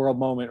small world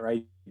moment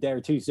right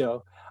there too.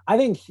 So I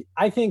think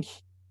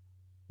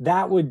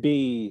that would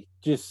be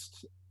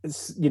just,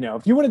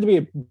 if you wanted to be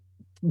a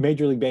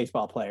Major League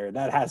Baseball player,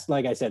 that has,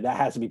 like I said, that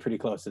has to be pretty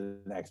close to the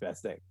next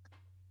best thing.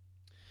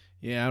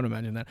 Yeah, I would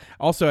imagine that.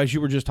 Also, as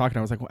you were just talking,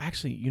 I was like, well,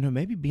 actually,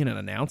 maybe being an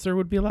announcer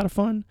would be a lot of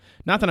fun.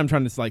 Not that I'm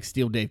trying to like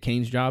steal Dave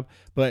Kane's job,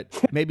 but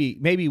maybe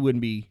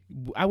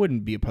I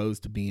wouldn't be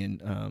opposed to being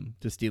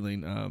to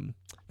stealing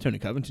Tony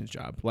Covington's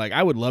job. Like,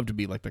 I would love to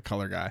be like the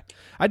color guy.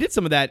 I did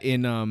some of that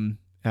in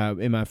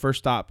my first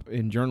stop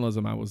in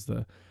journalism. I was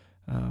the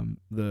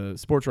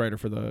sports writer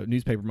for the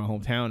newspaper in my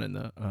hometown, and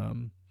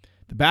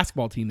the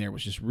basketball team there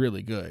was just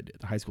really good,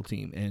 the high school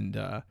team,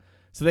 and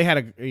so they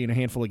had a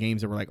handful of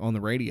games that were like on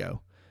the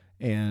radio.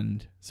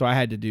 And so I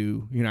had to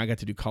do, I got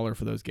to do color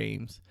for those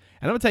games.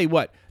 And I'm going to tell you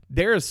what,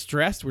 there's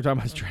stress. We're talking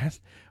about stress.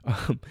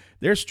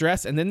 There's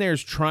stress. And then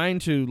there's trying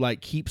to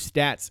like keep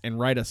stats and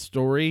write a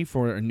story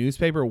for a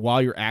newspaper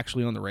while you're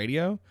actually on the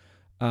radio.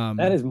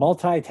 That is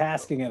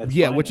multitasking at its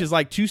yeah, finest. Which is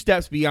like two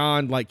steps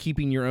beyond like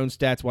keeping your own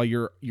stats while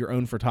you're your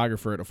own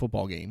photographer at a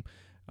football game.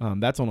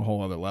 That's on a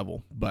whole other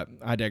level, but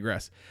I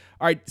digress.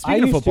 All right.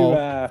 Speaking of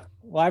football.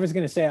 I was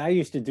going to say, I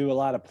used to do a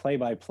lot of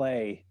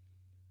play-by-play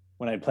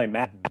when I'd play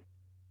Madden.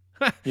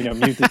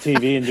 Mute the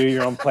TV and do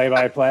your own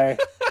play-by-play.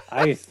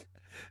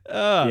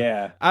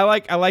 Yeah. I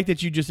like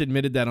that you just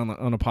admitted that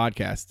on a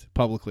podcast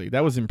publicly.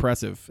 That was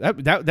impressive.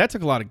 That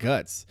took a lot of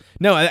guts.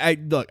 No,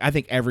 look, I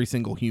think every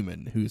single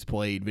human who's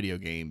played video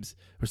games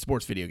or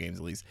sports video games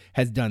at least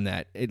has done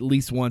that at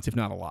least once, if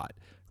not a lot,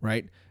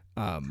 right?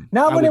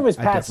 Not when it was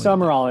Pat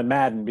Summerall and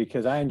Madden,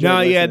 because I enjoyed.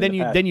 No, yeah,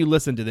 then you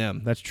listen to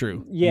them. That's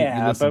true.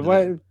 Yeah,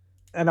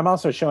 and I'm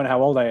also showing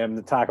how old I am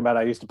to talk about.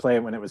 I used to play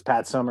it when it was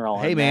Pat Summerall.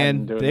 Hey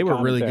man, they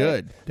were really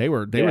good. They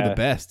were the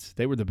best.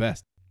 They were the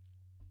best.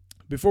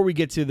 Before we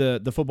get to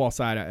the football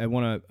side, I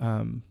want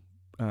to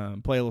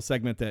play a little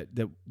segment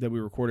that we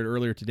recorded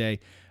earlier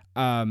today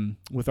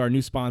with our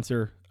new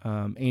sponsor,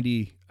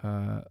 Andy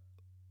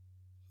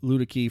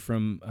Ludicky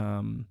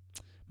from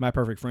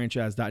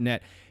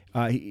MyPerfectFranchise.net.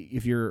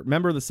 If you're a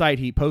member of the site,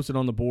 he posted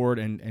on the board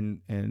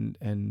and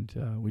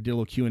we did a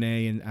little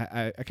Q&A, and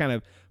I kind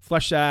of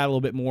fleshed that out a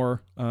little bit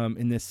more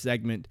in this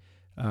segment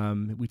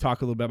We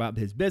talk a little bit about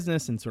his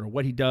business and sort of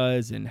what he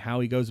does and how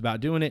he goes about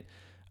doing it.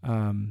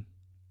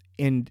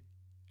 And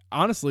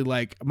honestly,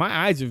 like my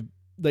eyes have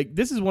like,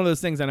 this is one of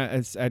those things. And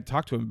I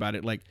talked to him about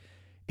it. Like,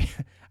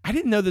 I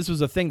didn't know this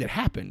was a thing that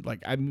happened.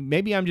 Like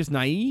maybe I'm just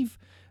naive,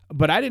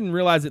 but I didn't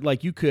realize that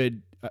like you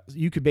could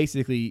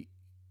basically,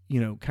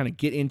 kind of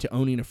get into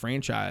owning a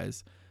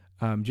franchise,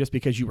 just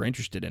because you were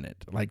interested in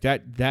it. Like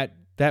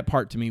that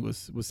part to me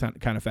was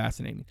kind of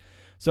fascinating.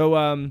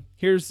 So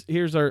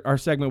here's our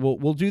segment.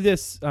 We'll do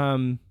this here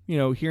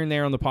and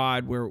there on the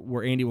pod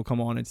where Andy will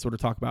come on and sort of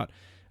talk about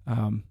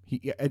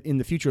in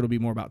the future it'll be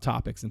more about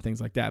topics and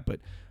things like that. But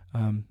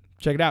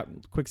check it out.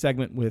 Quick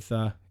segment with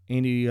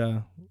Andy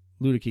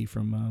Ludicky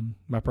from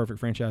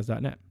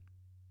MyPerfectFranchise.net.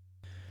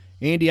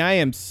 Andy, I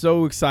am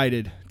so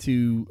excited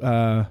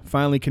to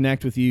finally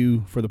connect with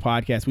you for the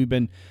podcast. We've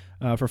been,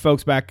 for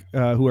folks back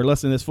who are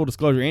listening to this, full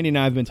disclosure, Andy and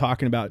I have been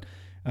talking about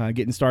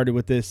getting started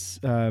with this,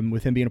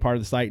 with him being a part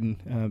of the site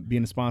and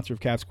being a sponsor of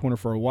Cap's Corner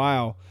for a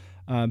while.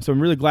 So I'm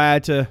really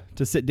glad to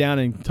sit down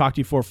and talk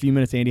to you for a few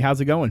minutes, Andy.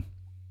 How's it going?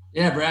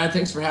 Yeah, Brad,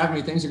 thanks for having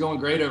me. Things are going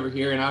great over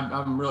here, and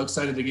I'm real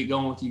excited to get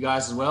going with you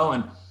guys as well,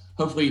 and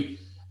hopefully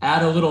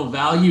add a little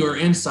value or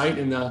insight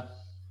in the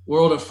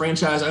world of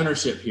franchise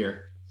ownership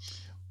here.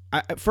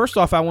 First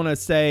off, I want to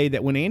say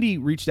that when Andy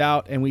reached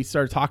out and we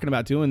started talking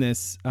about doing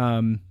this,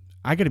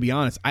 I got to be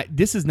honest,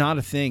 this is not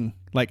a thing.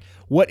 Like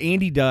what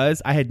Andy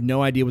does, I had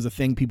no idea was a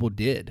thing people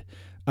did.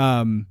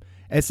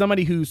 As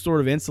somebody who's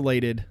sort of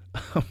insulated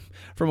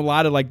from a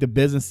lot of like the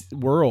business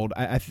world,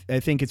 I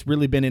think it's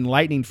really been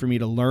enlightening for me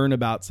to learn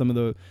about some of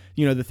the,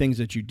 the things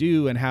that you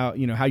do and how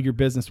your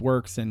business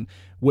works and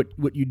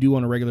what you do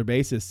on a regular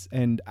basis.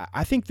 And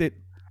I think that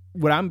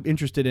what I'm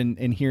interested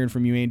in hearing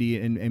from you, Andy,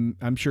 and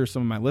I'm sure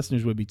some of my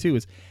listeners would be too,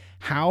 is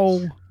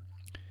how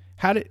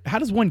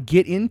does one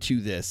get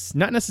into this?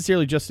 Not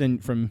necessarily just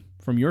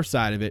from your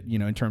side of it,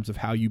 in terms of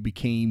how you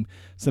became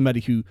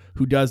somebody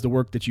who does the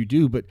work that you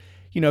do, but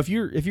if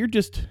you're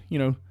just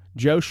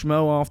Joe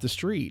Schmo off the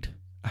street,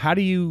 how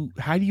do you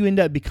end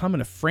up becoming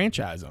a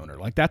franchise owner?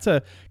 Like that's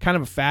a kind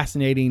of a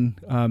fascinating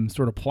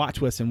sort of plot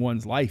twist in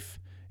one's life,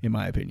 in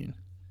my opinion.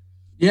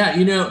 Yeah,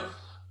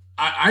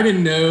 I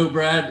didn't know,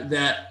 Brad,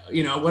 that,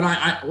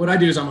 what I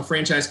do is I'm a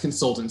franchise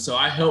consultant. So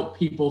I help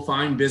people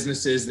find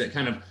businesses that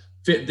kind of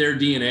fit their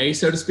DNA,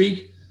 so to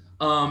speak.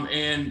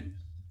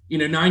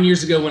 9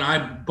 years ago when I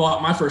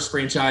bought my first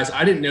franchise,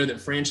 I didn't know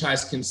that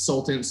franchise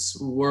consultants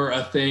were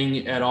a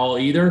thing at all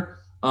either.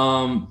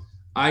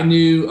 I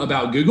knew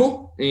about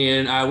Google,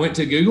 and I went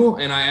to Google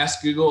and I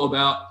asked Google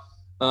about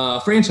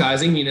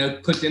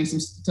franchising,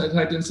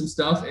 typed in some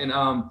stuff, and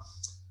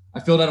I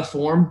filled out a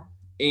form.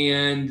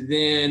 And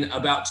then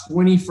about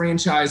 20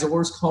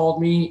 franchisors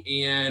called me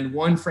and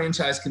one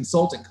franchise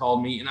consultant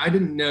called me, and I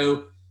didn't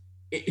know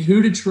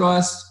who to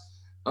trust.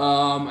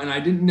 And I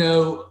didn't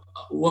know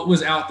what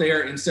was out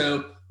there. And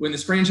so when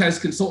this franchise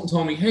consultant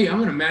told me, hey, I'm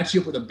going to match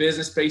you up with a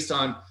business based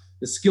on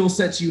the skill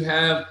sets you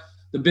have,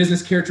 the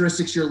business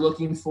characteristics you're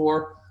looking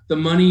for, the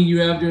money you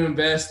have to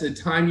invest, the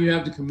time you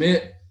have to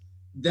commit,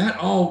 that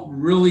all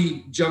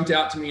really jumped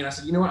out to me. And I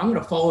said, you know what, I'm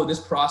going to follow this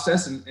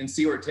process and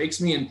see where it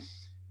takes me. And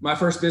my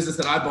first business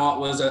that I bought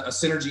was a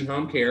Synergy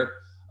Home Care.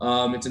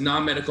 It's a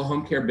non-medical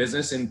home care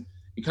business, and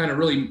it kind of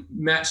really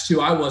matched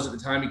who I was at the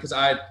time because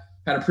I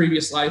had a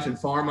previous life in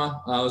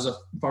pharma. I was a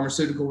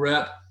pharmaceutical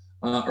rep.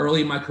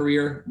 Early in my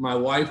career, my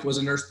wife was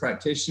a nurse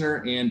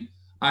practitioner, and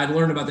I had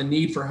learned about the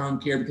need for home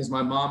care because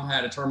my mom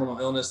had a terminal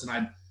illness, and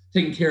I'd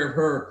taken care of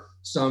her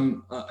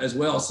some as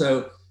well.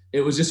 So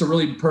it was just a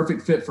really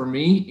perfect fit for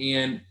me,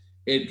 and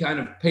it kind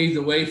of paved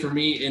the way for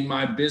me in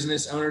my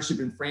business ownership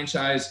and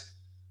franchise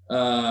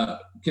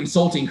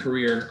consulting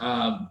career.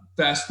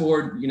 Fast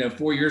forward,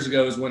 4 years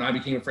ago is when I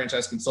became a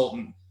franchise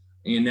consultant,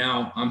 and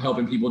now I'm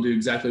helping people do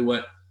exactly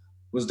what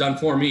was done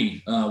for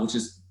me, which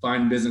is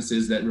find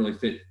businesses that really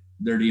fit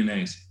their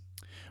DNAs.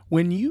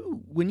 When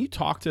you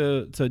talk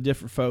to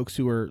different folks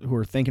who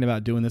are thinking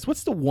about doing this,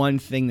 what's the one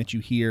thing that you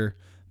hear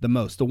the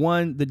most?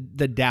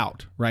 The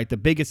doubt, right? The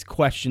biggest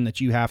question that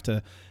you have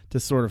to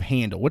sort of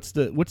handle. What's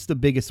the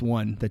biggest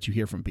one that you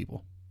hear from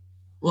people?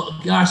 Well,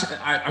 gosh,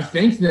 I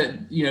think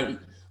that,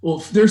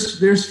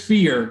 there's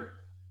fear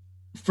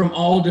from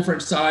all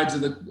different sides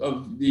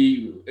of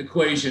the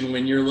equation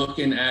when you're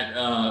looking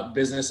at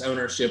business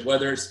ownership,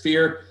 whether it's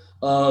fear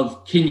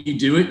of, can you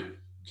do it?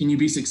 Can you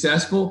be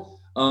successful?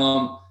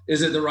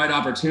 Is it the right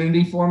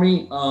opportunity for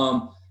me?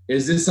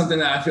 Is this something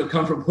that I feel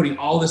comfortable putting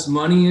all this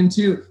money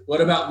into?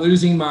 What about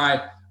losing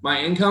my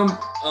income?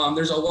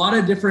 There's a lot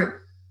of different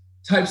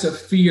types of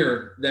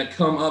fear that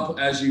come up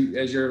as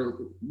you're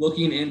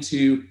looking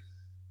into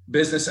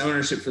business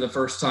ownership for the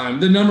first time.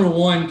 The number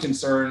one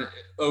concern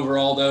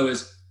overall, though,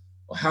 is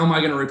how am I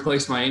going to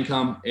replace my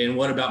income, and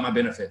what about my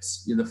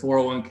benefits? The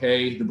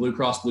 401k, the Blue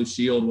Cross Blue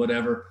Shield,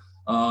 whatever.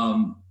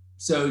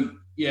 So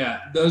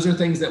yeah, those are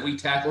things that we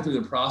tackle through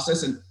the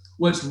process. And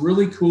what's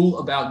really cool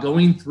about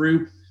going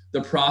through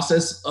the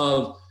process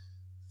of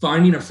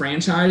finding a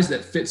franchise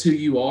that fits who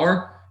you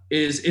are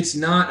is it's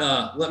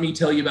not let me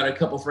tell you about a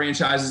couple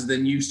franchises,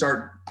 then you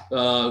start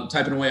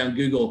typing away on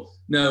Google.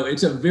 No,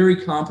 it's a very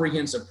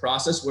comprehensive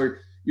process where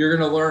you're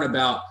going to learn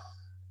about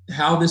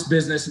how this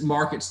business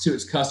markets to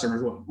its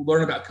customers.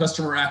 Learn about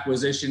customer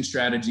acquisition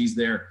strategies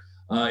there.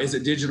 Is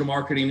it digital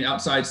marketing,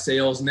 outside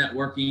sales,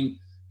 networking,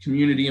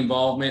 community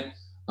involvement?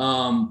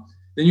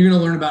 Then you're going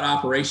to learn about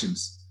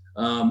operations.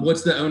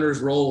 What's the owner's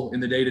role in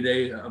the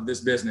day-to-day of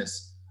this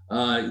business?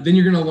 Then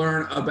you're going to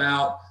learn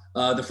about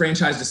the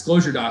franchise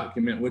disclosure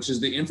document, which is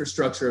the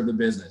infrastructure of the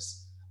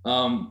business.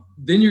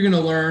 Then you're going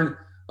to learn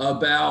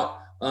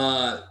about,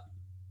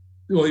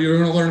 you're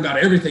going to learn about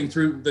everything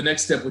through the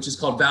next step, which is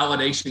called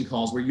validation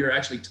calls, where you're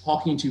actually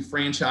talking to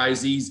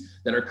franchisees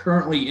that are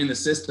currently in the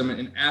system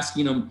and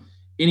asking them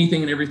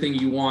anything and everything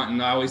you want.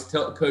 And I always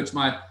coach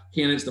my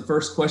candidates, the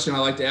first question I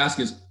like to ask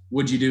is,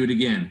 would you do it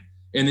again?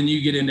 And then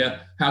you get into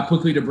how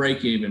quickly to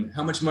break even,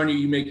 how much money are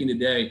you making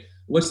today?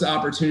 What's the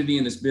opportunity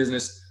in this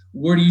business?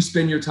 Where do you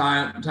spend your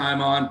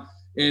time on?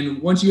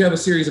 And once you have a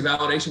series of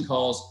validation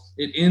calls,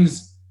 it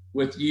ends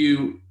with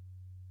you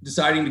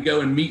deciding to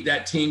go and meet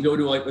that team, go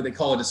to like what they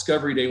call a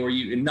discovery day, where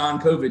you, in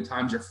non-COVID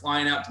times, you're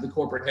flying out to the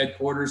corporate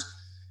headquarters,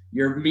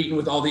 you're meeting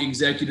with all the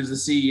executives, the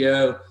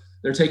CEO,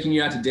 they're taking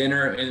you out to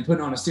dinner and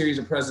putting on a series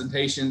of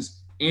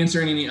presentations,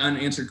 answering any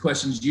unanswered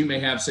questions you may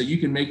have so you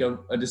can make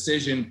a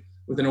decision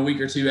within a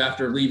week or two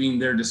after leaving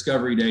their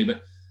discovery day.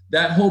 But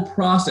that whole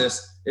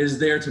process is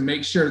there to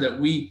make sure that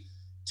we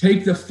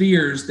take the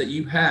fears that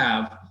you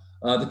have,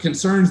 the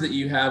concerns that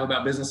you have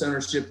about business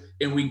ownership,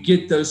 and we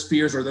get those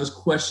fears or those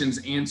questions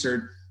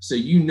answered so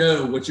you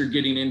know what you're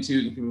getting into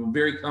and can feel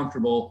very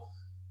comfortable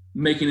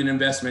making an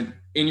investment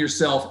in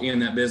yourself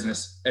and that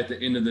business at the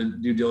end of the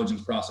due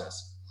diligence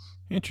process.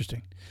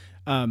 Interesting.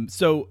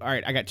 So, all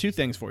right, I got two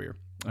things for you.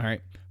 All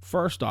right.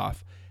 First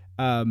off,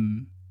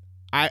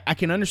 I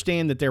can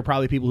understand that there are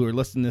probably people who are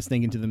listening to this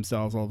thinking to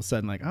themselves all of a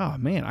sudden like, oh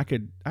man, I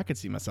could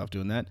see myself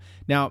doing that.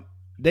 Now,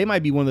 they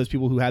might be one of those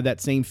people who have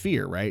that same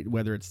fear, right?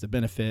 Whether it's the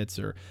benefits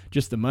or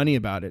just the money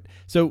about it.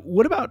 So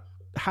what about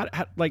how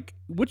like,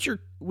 what's your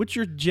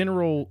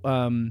general,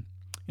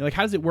 like,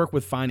 how does it work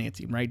with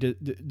financing, right? Do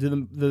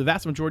the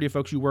vast majority of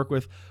folks you work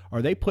with,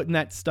 are they putting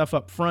that stuff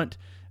up front?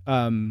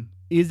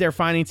 Is there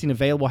financing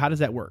available? How does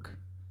that work?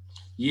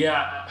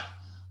 Yeah,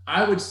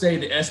 I would say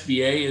the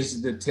SBA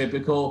is the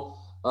typical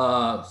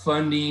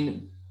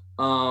funding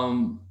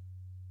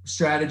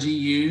strategy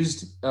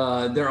used.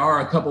 There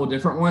are a couple of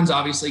different ones.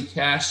 Obviously,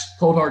 cash,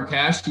 cold hard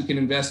cash, you can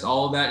invest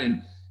all of that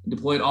and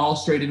deploy it all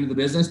straight into the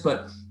business.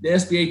 But the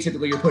SBA,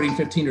 typically you're putting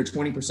 15 or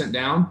 20%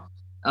 down.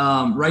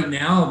 Right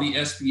now, the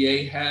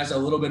SBA has a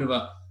little bit of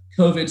a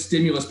COVID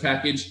stimulus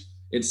package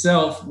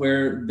itself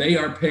where they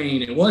are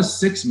paying, it was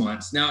 6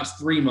 months, now it's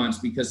 3 months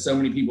because so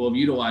many people have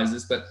utilized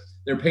this, but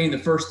they're paying the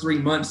first 3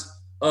 months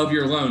of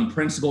your loan,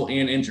 principal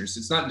and interest.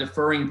 It's not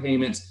deferring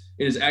payments.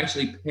 It is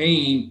actually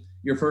paying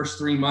your first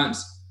 3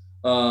 months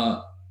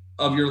of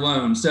your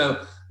loan.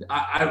 So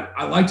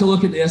I like to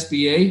look at the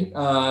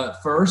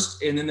SBA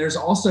first. And then there's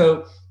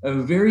also a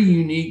very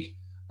unique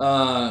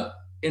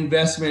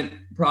investment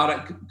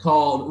product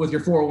called with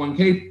your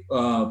 401k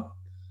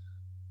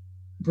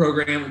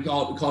program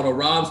called a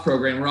ROBS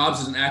program.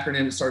 ROBS is an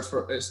acronym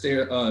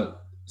that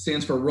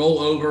stands for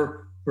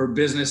Rollover for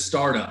Business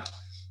Startup.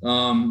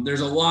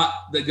 There's a lot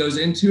that goes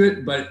into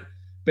it, but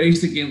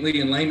basically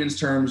in layman's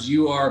terms,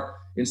 you are,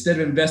 instead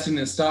of investing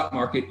in the stock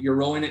market, you're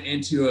rolling it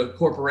into a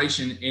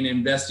corporation and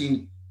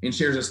investing in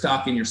shares of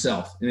stock in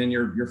yourself and in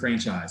your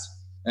franchise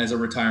as a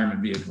retirement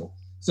vehicle.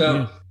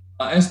 So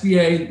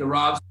SBA, the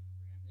ROBS,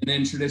 and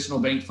then traditional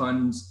bank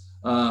funds,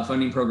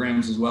 funding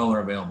programs as well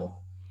are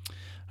available.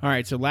 All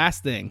right. So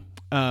last thing,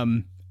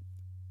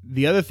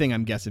 the other thing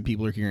I'm guessing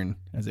people are hearing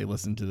as they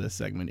listen to this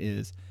segment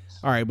is,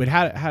 all right, but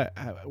how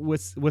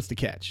what's the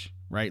catch,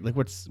 right? Like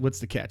what's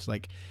the catch?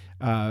 Like,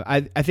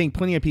 I think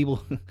plenty of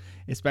people,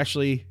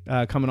 especially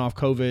coming off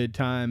COVID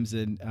times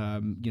and,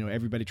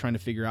 everybody trying to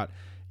figure out,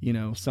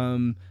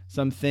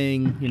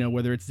 something,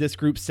 whether it's this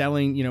group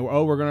selling,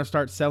 we're going to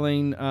start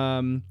selling,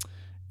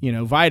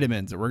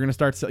 vitamins, or we're going to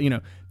start,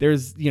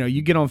 there's,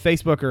 you get on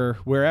Facebook or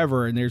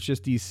wherever, and there's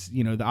just these,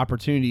 the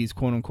opportunities,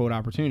 quote unquote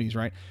opportunities,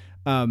 right?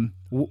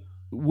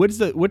 What's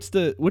the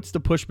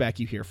pushback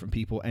you hear from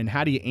people, and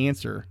how do you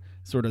answer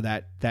sort of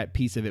that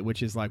piece of it,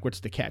 which is like, what's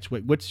the catch?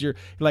 What's your,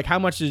 like, how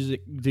much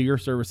do your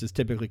services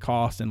typically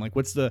cost? And like,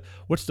 what's the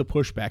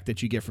pushback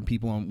that you get from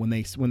people on when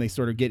they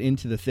sort of get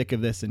into the thick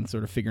of this and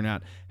sort of figuring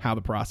out how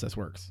the process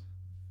works?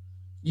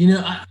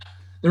 There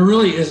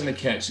really isn't a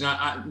catch. And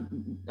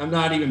I'm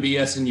not even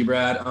BSing you,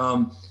 Brad.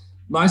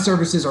 My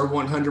services are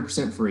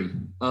 100% free.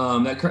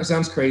 That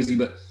sounds crazy,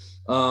 but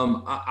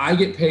I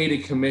get paid a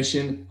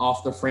commission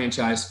off the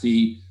franchise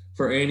fee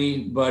for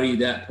anybody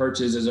that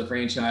purchases a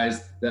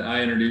franchise that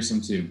I introduce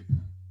them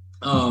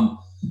to.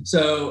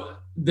 So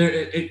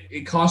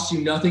it costs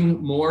you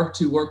nothing more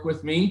to work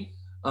with me.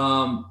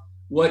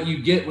 What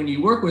you get when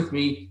you work with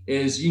me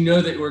is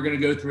that we're going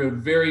to go through a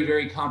very,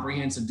 very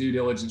comprehensive due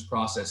diligence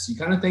process. You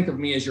kind of think of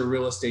me as your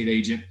real estate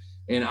agent,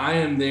 and I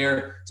am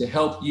there to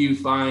help you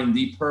find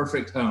the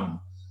perfect home.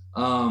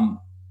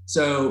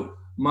 So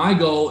my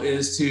goal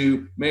is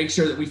to make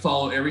sure that we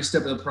follow every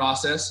step of the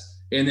process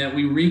and that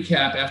we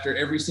recap after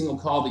every single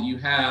call that you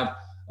have,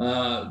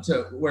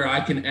 to where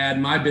I can add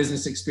my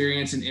business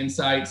experience and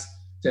insights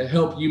to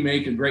help you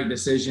make a great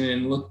decision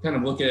and look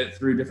at it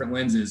through different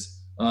lenses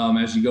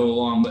as you go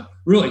along. But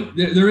really,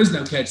 there is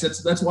no catch.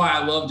 That's why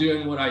I love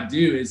doing what I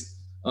do. Is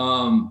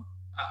I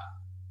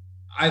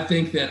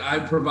think that I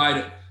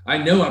provide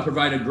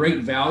a great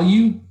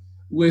value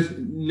with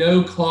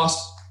no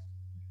cost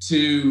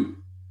to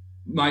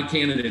my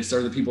candidates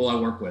or the people I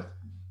work with.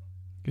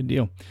 Good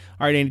deal.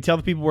 All right, Andy, tell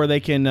the people where they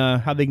can,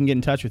 how they can get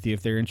in touch with you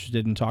if they're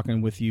interested in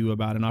talking with you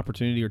about an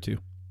opportunity or two.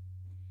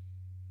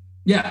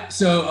 Yeah.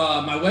 So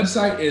my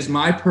website is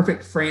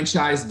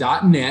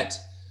myperfectfranchise.net.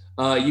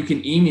 You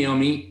can email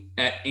me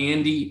at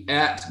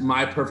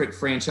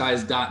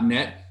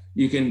andy@myperfectfranchise.net.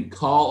 You can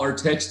call or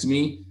text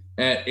me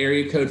at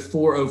area code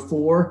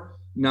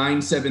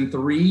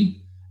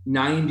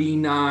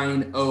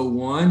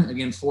 404-973-9901.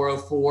 Again,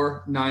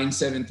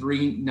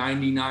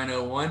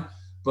 404-973-9901.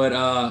 But,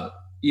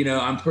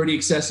 I'm pretty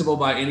accessible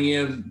by any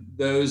of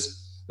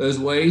those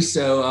ways.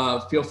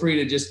 So feel free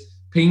to just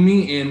ping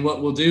me. And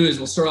what we'll do is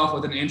we'll start off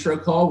with an intro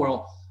call where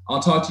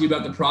I'll talk to you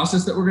about the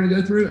process that we're going to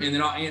go through. And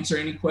then I'll answer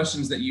any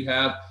questions that you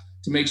have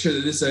to make sure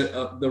that this is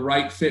the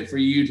right fit for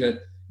you to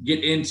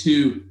get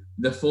into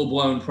the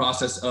full-blown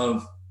process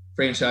of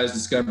franchise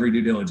discovery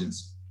due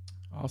diligence.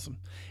 Awesome.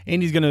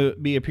 Andy's going to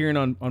be appearing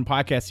on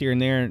podcasts here and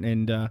there,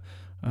 and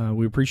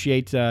we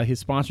appreciate his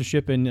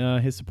sponsorship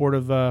and his support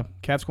of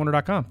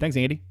CavsCorner.com. Thanks,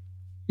 Andy.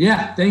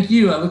 Yeah, thank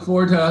you. I look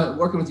forward to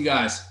working with you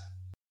guys.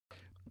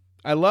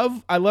 I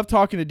love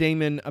talking to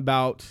Damon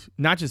about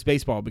not just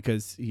baseball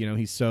because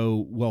he's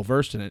so well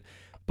versed in it,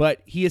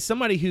 but he is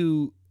somebody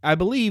who I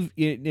believe,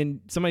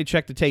 and somebody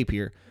check the tape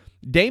here,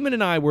 Damon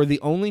and I were the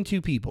only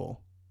two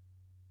people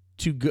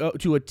to go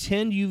to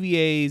attend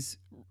UVA's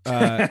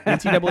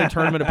NCAA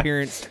tournament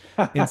appearance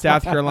in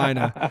South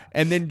Carolina,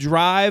 and then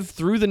drive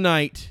through the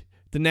night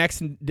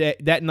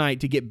that night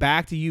to get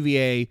back to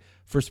UVA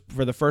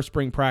for the first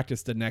spring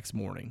practice the next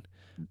morning.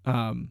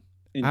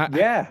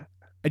 Yeah.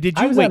 Did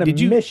I you was wait? on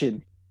a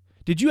mission.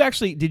 Did you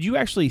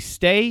actually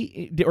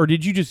stay, or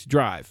did you just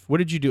drive? What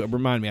did you do?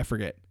 Remind me, I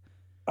forget.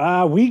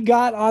 We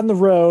got on the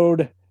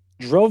road,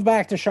 drove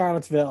back to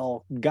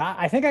Charlottesville.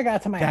 I think I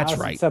got to my house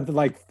at something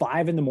like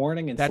 5 a.m.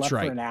 and slept for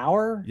an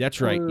hour.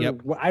 That's right.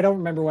 Yep. I don't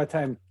remember what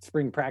time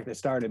spring practice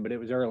started, but it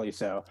was early.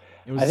 So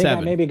it was I think 7.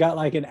 I maybe got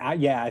like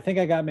I think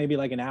I got maybe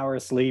like an hour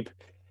of sleep,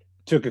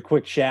 took a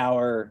quick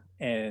shower,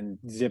 and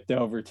zipped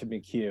over to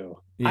McHugh.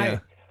 Yeah.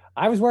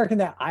 I was working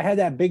that. I had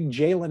that big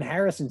Jalen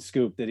Harrison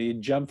scoop that he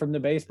had jumped from the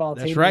baseball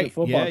team to the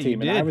football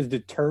team, and I was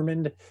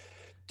determined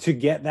to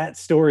get that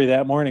story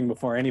that morning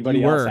before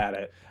anybody else had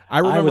it. I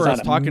remember us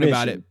talking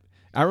about it.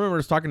 I remember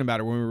us talking about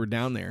it when we were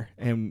down there,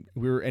 and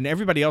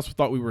everybody else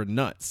thought we were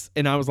nuts.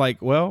 And I was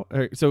like, well,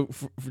 so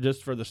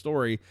just for the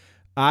story,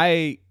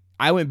 I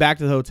went back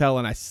to the hotel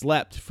and I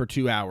slept for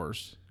 2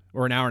 hours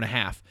or an hour and a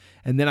half,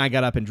 and then I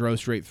got up and drove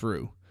straight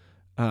through.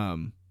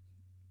 And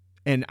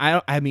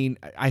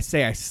I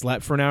say I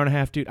slept for an hour and a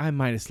half, dude. I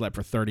might have slept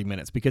for 30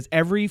 minutes because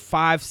every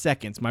 5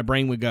 seconds my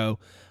brain would go,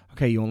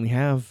 okay, you only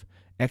have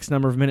X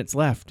number of minutes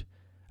left.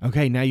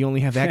 Okay, now you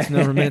only have X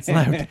number of minutes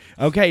left.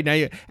 Okay, now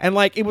it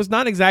was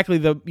not exactly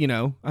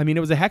it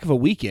was a heck of a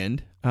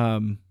weekend,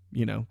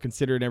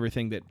 considering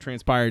everything that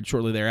transpired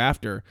shortly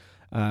thereafter.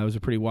 It was a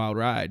pretty wild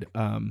ride.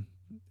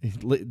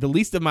 The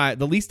least of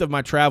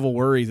my travel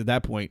worries at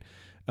that point,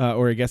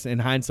 or I guess in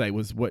hindsight,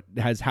 was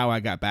how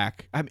I got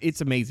back.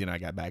 It's amazing I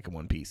got back in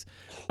one piece.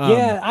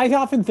 I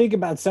often think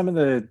about some of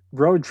the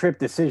road trip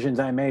decisions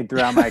I made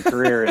throughout my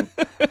career, and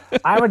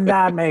I would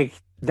not make.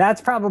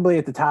 That's probably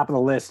at the top of the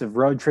list of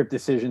road trip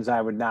decisions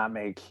I would not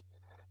make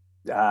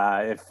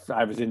if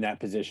I was in that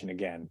position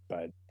again.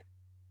 But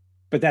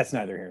that's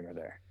neither here nor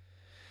there.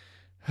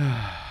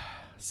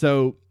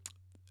 So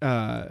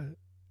one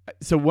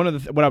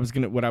of the what I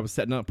was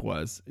setting up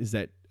is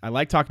that I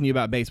like talking to you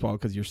about baseball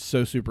because you're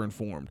so super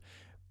informed,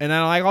 and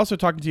I like also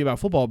talking to you about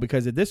football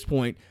because at this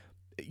point,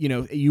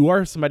 you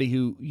are somebody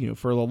who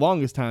for the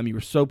longest time you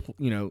were so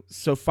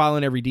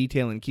following every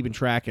detail and keeping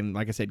track, and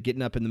like I said,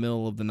 getting up in the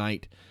middle of the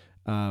night.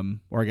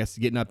 Or I guess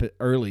getting up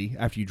early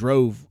after you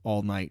drove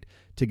all night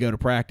to go to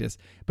practice.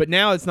 But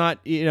now it's not,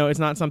 it's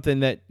not something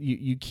that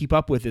you keep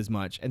up with as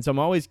much. And so I'm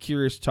always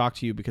curious to talk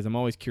to you because I'm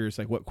always curious,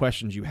 like what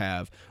questions you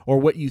have or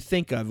what you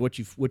think of, what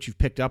you've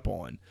picked up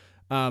on.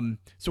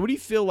 So what do you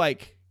feel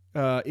like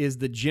is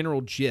the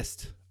general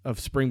gist of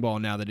spring ball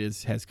now that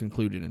has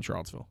concluded in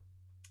Charlottesville?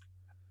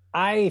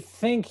 I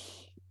think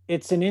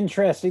it's an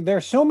interesting. There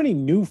are so many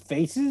new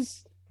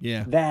faces.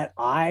 Yeah. That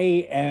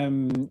I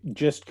am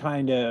just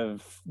kind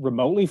of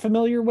remotely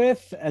familiar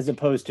with as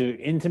opposed to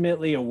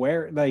intimately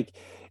aware. Like,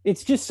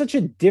 it's just such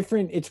a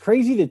different, it's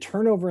crazy the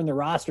turnover in the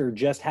roster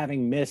just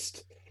having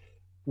missed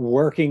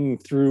working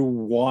through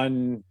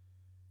one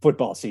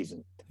football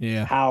season.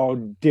 Yeah. how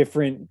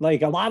different,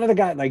 like a lot of the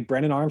guys, like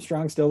Brennan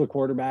Armstrong, still the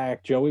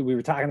quarterback. Joey, we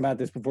were talking about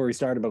this before we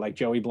started, but like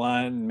Joey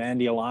Blunt and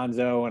Mandy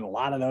Alonso and a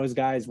lot of those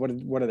guys, what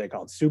are they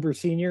called? Super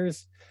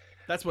seniors?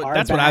 That's what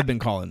I've been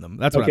calling them.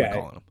 That's what I've been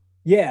calling them.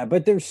 Yeah,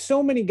 but there's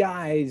so many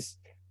guys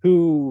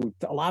a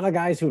lot of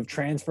guys who have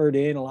transferred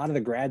in, a lot of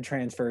the grad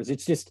transfers.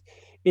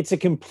 It's a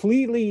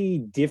completely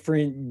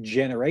different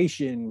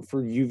generation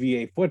for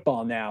UVA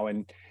football now.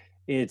 And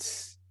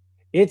it's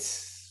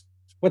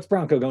what's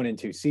Bronco going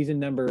into? Season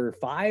number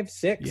 5,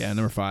 6? Yeah,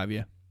 number 5,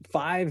 yeah.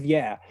 5,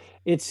 yeah.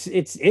 It's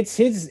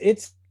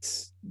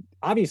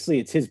obviously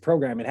it's his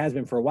program. It has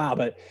been for a while,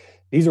 but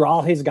these are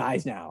all his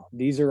guys now.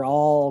 These are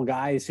all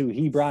guys who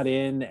he brought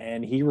in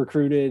and he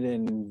recruited,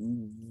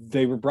 and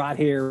they were brought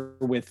here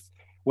with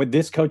what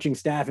this coaching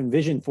staff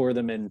envisioned for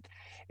them. And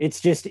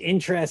it's just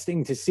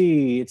interesting to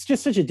see. It's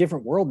just such a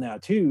different world now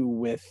too,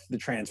 with the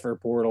transfer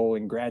portal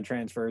and grad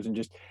transfers, and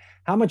just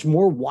how much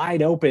more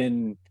wide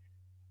open,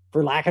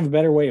 for lack of a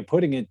better way of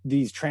putting it,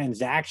 these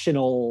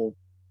transactional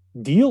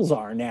deals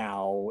are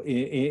now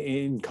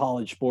in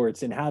college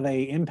sports, and how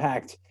they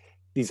impact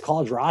these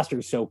college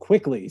rosters so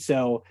quickly.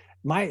 So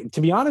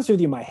to be honest with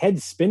you, my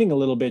head's spinning a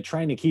little bit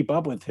trying to keep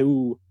up with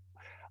who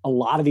a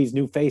lot of these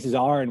new faces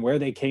are and where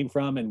they came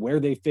from and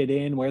where they fit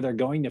in, where they're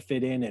going to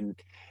fit in, and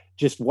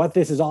just what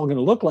this is all going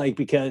to look like,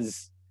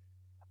 because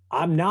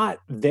I'm not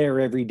there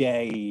every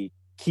day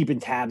keeping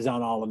tabs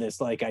on all of this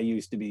like I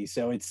used to be.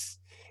 So it's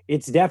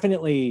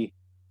definitely,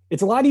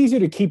 it's a lot easier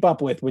to keep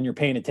up with when you're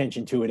paying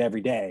attention to it every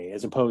day,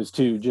 as opposed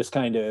to just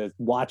kind of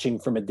watching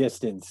from a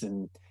distance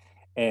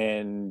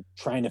and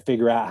trying to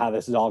figure out how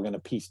this is all going to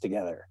piece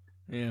together.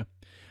 Yeah.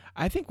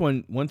 I think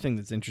one thing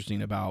that's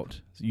interesting about,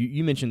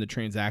 you mentioned the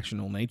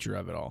transactional nature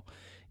of it all,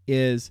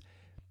 is,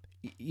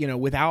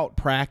 without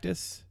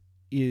practice,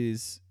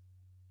 is,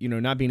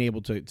 not being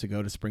able to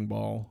go to spring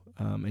ball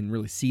and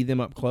really see them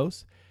up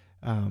close.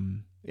 I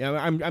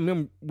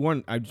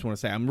just want to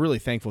say I'm really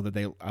thankful that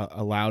they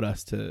allowed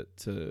us to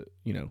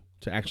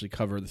actually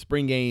cover the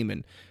spring game,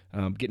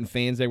 and getting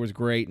fans there was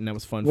great, and that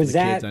was fun for the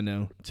kids. I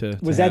know.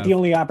 Was that the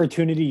only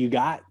opportunity you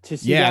got to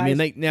see? Yeah, guys?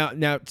 I mean,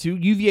 now to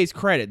UVA's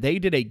credit, they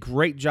did a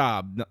great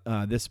job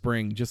this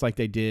spring, just like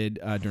they did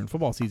during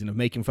football season, of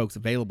making folks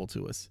available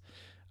to us.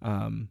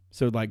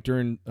 So like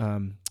during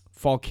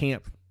fall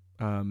camp,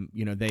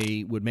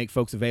 they would make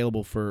folks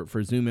available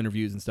for Zoom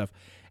interviews and stuff.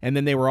 And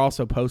then they were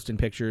also posting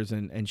pictures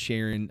and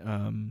sharing,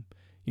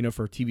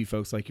 for TV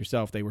folks like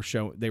yourself, they were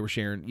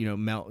sharing,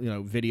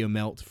 video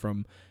melt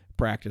from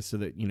practice, so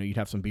that, you'd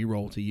have some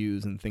B-roll to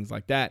use and things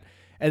like that.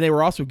 And they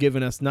were also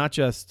giving us not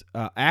just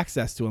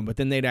access to them, but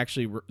then they'd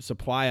actually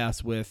supply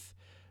us with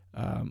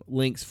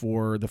links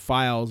for the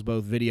files,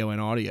 both video and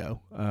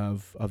audio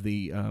of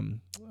the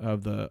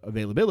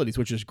availabilities,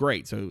 which is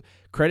great. So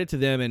credit to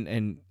them,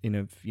 and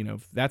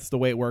if that's the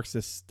way it works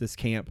this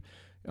camp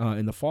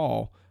in the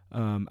fall,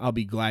 I'll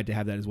be glad to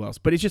have that as well.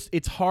 But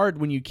it's hard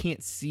when you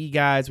can't see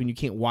guys, when you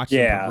can't watch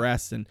them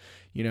progress, and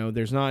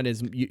there's not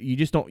as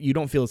you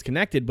don't feel as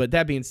connected. But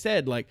that being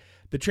said, like,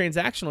 the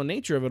transactional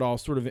nature of it all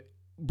sort of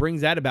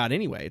brings that about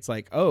anyway. It's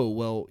like, oh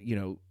well,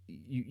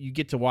 you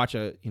get to watch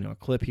a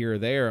clip here or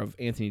there of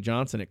Anthony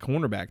Johnson at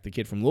cornerback, the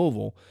kid from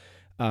Louisville,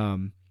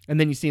 and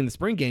then you see in the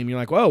spring game, you're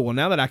like, oh well,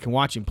 now that I can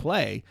watch him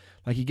play,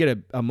 like, you get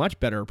a much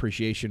better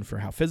appreciation for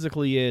how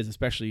physical he is,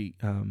 especially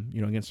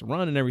against the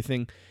run and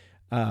everything.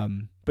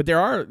 But there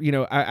are,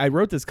 I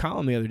wrote this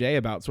column the other day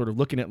about sort of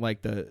looking at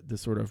like the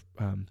sort of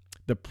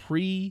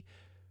the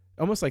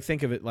almost like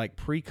think of it like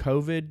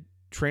pre-COVID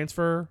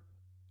transfer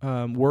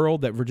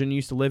world that Virginia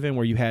used to live in,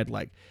 where you had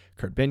like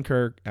Kurt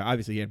Benkirk,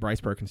 obviously you had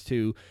Bryce Perkins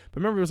too, but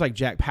remember it was like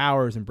Jack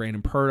Powers and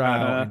Brandon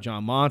Purdow and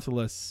John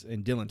Montelis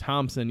and Dylan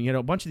Thompson,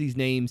 a bunch of these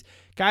names,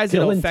 guys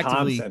that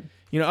effectively, Thompson.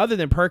 Other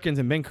than Perkins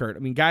and Benkert, I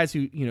mean, guys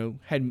who,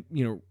 had,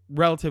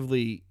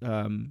 relatively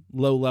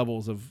low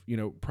levels of,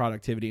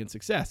 productivity and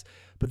success.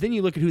 But then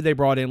you look at who they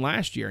brought in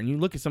last year, and you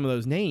look at some of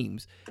those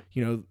names,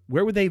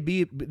 where would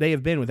they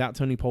have been without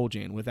Tony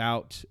Poljan,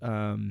 without,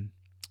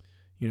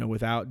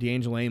 without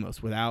D'Angelo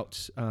Amos,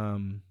 without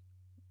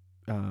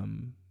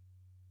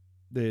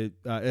the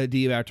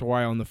Adi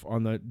Batory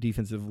on the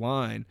defensive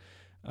line?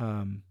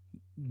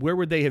 Where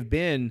would they have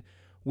been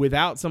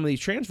without some of these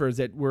transfers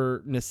that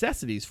were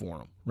necessities for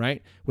them,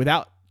 right?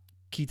 Without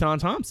Keaton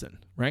Thompson,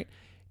 right?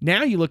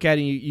 Now you look at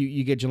it,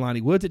 you get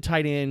Jelani Woods at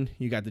tight end,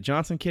 you got the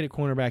Johnson kid at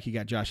cornerback, you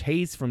got Josh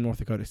Hayes from North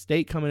Dakota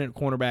State coming in at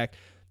cornerback.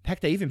 Heck,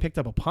 they even picked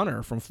up a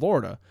punter from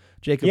Florida,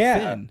 Jacob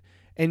Finn.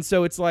 And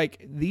so it's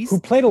like these, who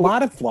played a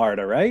lot of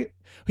Florida, right?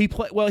 He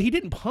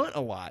didn't punt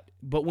a lot,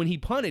 but when he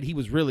punted, he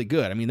was really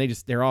good. I mean,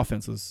 their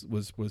offense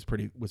was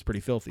pretty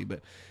filthy,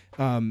 but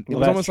it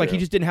was almost like he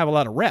just didn't have a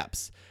lot of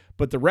reps.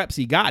 But the reps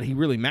he got, he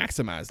really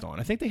maximized on.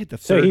 I think they hit the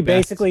third. So he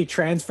best. Basically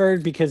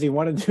transferred because he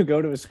wanted to go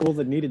to a school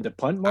that needed to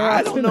punt more.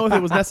 I don't know if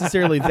it was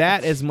necessarily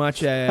that as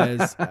much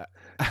as I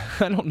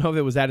don't know if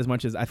it was that as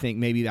much as I think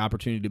maybe the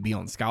opportunity to be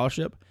on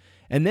scholarship.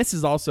 And this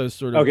is also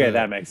sort of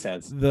that makes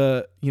sense.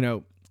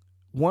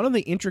 One of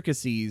the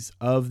intricacies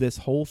of this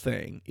whole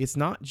thing, it's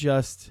not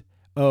just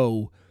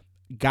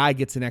guy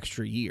gets an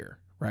extra year,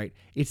 right?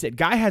 It's that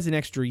guy has an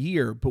extra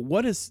year, but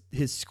what does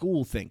his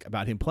school think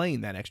about him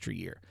playing that extra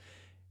year?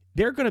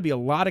 There are going to be a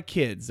lot of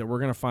kids that we're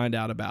going to find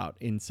out about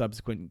in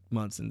subsequent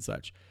months and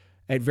such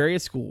at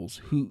various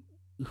schools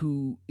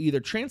who either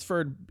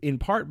transferred in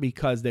part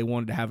because they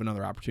wanted to have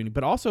another opportunity,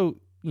 but also,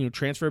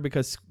 transferred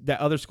because that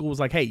other school was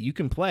like, hey, you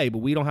can play, but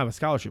we don't have a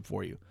scholarship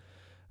for you.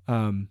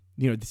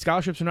 The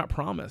scholarships are not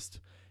promised.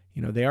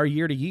 They are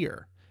year to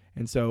year.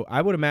 And so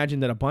I would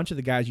imagine that a bunch of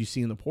the guys you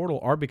see in the portal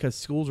are because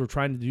schools were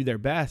trying to do their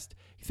best.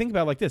 You think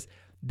about it like this.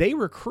 They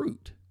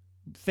recruit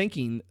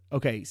thinking,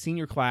 okay,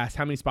 senior class,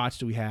 how many spots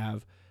do we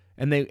have?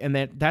 And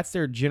that's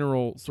their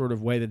general sort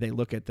of way that they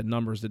look at the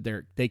numbers that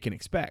they can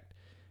expect.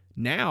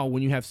 Now,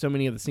 when you have so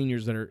many of the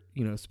seniors that are,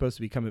 supposed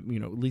to be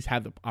coming, at least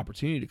have the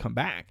opportunity to come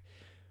back,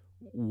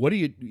 what do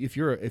you, if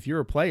you're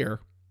a player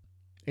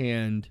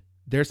and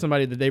there's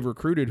somebody that they've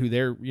recruited who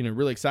they're,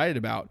 really excited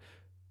about,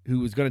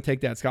 who is going to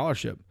take that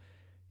scholarship,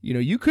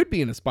 you could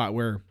be in a spot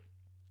where,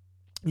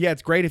 yeah,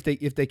 it's great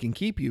if they can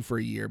keep you for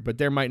a year, but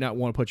they might not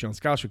want to put you on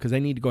scholarship because they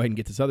need to go ahead and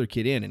get this other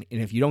kid in. And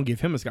if you don't give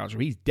him a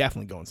scholarship, he's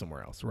definitely going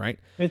somewhere else, right?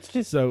 It's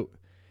just so.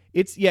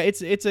 It's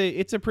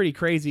a pretty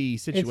crazy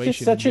situation. It's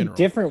just such a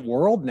different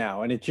world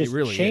now, and it just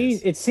really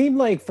changed. It seemed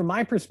like, from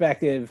my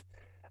perspective,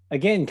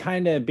 again,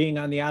 kind of being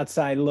on the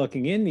outside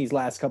looking in these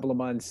last couple of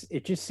months,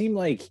 it just seemed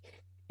like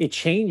it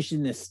changed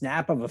in the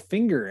snap of a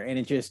finger. And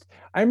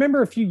I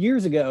remember a few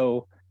years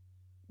ago,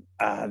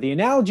 the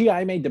analogy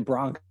I made to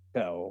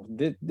Bronco,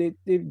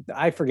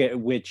 I forget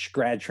which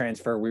grad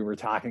transfer we were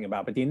talking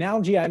about, but the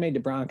analogy I made to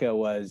Bronco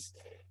was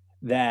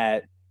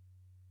that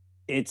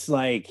it's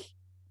like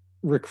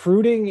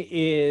recruiting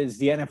is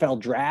the NFL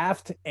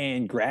draft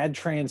and grad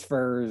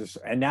transfers,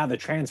 and now the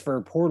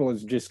transfer portal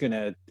is just going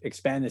to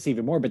expand this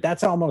even more. But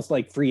that's almost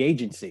like free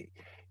agency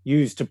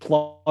used to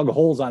plug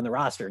holes on the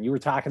roster. And you were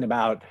talking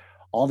about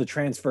all the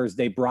transfers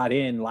they brought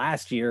in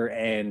last year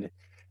and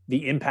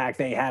the impact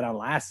they had on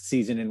last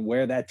season and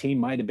where that team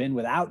might have been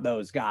without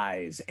those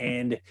guys.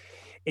 And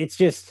it's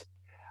just,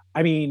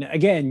 I mean,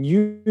 again,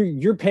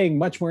 you're paying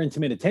much more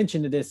intimate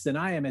attention to this than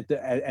I am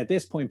at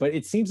this point, but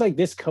it seems like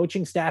this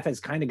coaching staff has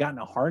kind of gotten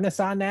a harness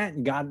on that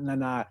and gotten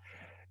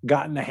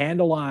a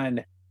handle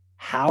on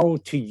how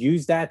to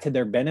use that to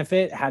their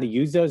benefit, how to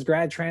use those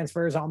grad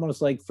transfers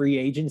almost like free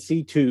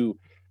agency to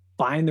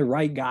find the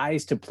right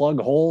guys to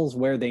plug holes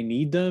where they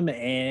need them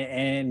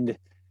and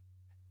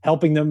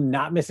helping them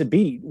not miss a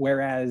beat.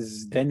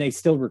 Whereas then they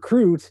still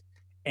recruit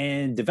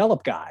and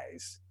develop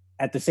guys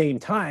at the same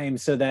time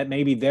so that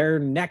maybe they're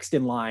next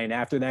in line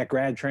after that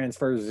grad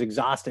transfer has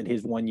exhausted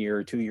his 1 year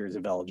or 2 years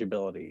of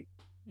eligibility.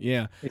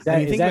 Yeah. Is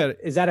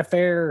that a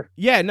fair?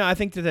 Yeah, no, I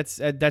think that's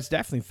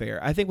definitely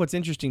fair. I think what's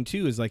interesting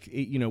too is like,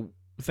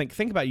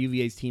 think about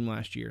UVA's team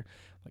last year,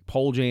 like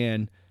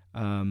Poljan,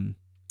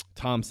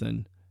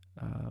 Thompson,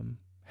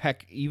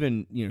 heck,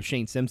 even,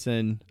 Shane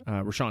Simpson,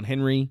 Rashawn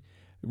Henry,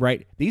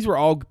 right? These were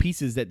all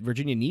pieces that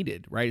Virginia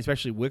needed, right?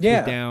 Especially Wick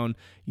was down.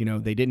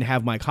 They didn't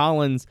have Mike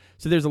Hollins.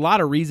 So there's a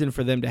lot of reason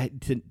for them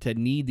to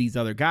need these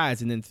other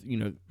guys. And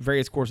then,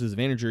 various courses of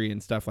injury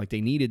and stuff, like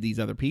they needed these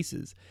other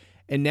pieces.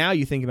 And now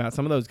you think about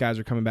some of those guys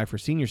are coming back for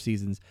senior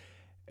seasons.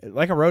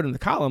 Like I wrote in the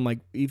column, like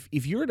if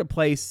you're at a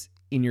place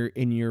in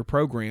your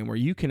program where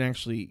you can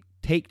actually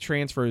take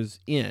transfers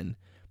in,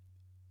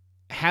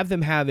 have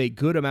them have a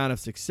good amount of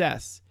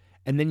success,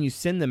 and then you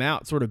send them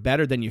out sort of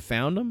better than you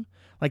found them,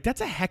 like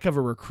that's a heck of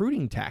a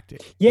recruiting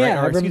tactic.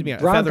 Yeah, right?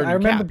 I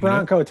remember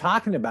Bronco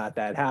talking about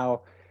that,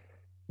 how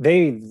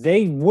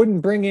they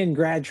wouldn't bring in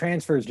grad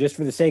transfers just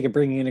for the sake of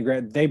bringing in a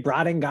grad. They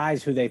brought in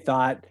guys who they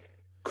thought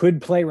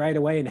could play right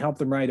away and help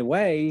them right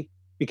away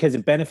because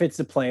it benefits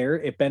the player,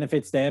 it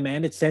benefits them,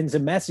 and it sends a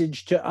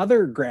message to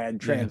other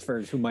grad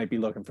transfers who might be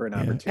looking for an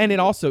opportunity. And it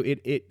also,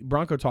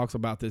 Bronco talks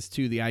about this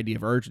too, the idea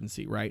of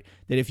urgency, right?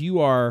 That if you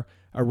are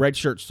a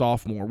redshirt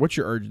sophomore, what's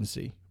your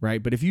urgency,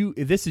 right? But if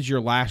this is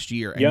your last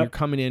year and you're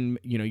coming in,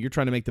 you're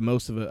trying to make the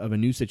most of a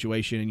new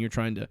situation and you're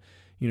trying to,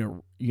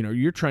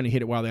 you're trying to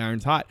hit it while the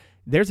iron's hot.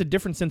 There's a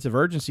different sense of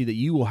urgency that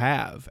you will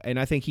have. And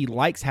I think he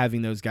likes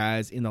having those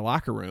guys in the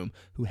locker room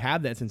who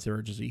have that sense of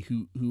urgency,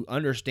 who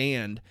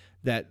understand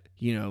that,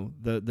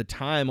 the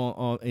time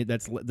on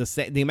that's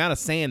the amount of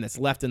sand that's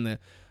left in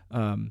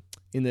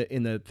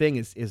the thing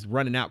is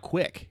running out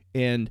quick.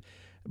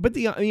 But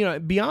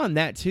beyond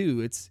that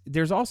too,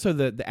 there's also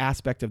the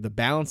aspect of the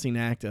balancing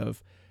act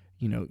of,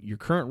 your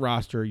current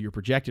roster, your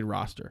projected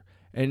roster,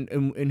 and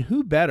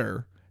who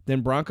better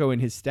than Bronco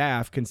and his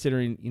staff,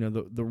 considering,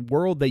 the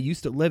world they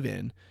used to live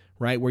in,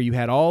 right? Where you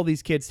had all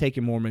these kids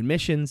taking Mormon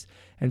missions.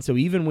 And so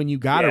even when you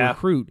got a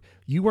recruit,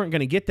 you weren't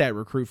going to get that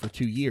recruit for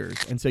 2 years.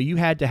 And so you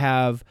had to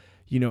have,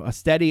 a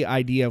steady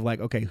idea of like,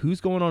 okay,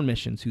 who's going on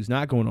missions, who's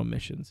not going on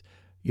missions.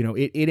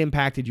 It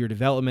impacted your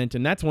development.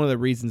 And that's one of the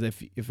reasons,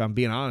 if I'm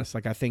being honest,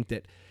 like I think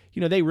that,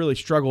 they really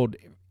struggled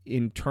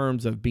in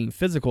terms of being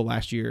physical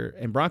last year,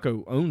 and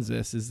Bronco owns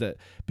this, is that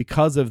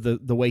because of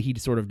the way he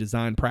sort of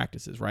designed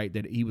practices, right?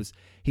 That he was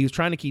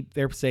trying to keep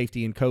their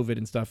safety and COVID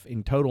and stuff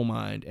in total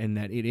mind, and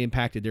that it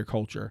impacted their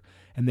culture,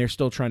 and they're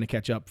still trying to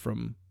catch up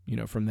from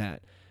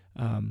that.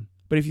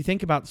 But if you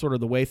think about sort of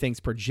the way things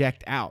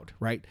project out,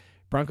 right?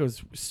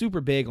 Bronco's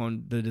super big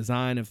on the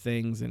design of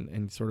things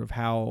and sort of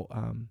how,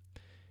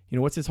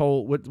 what's his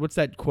whole, what's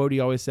that quote he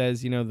always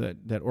says,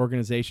 that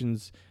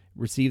organizations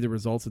receive the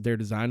results that they're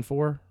designed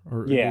for?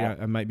 Or yeah,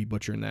 I might be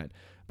butchering that.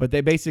 But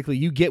they basically,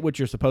 you get what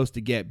you're supposed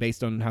to get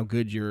based on how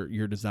good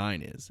your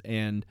design is.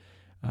 And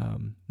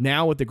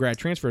now with the grad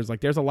transfers,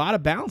 like there's a lot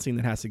of balancing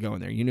that has to go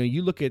in there.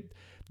 You look at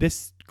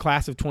this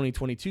class of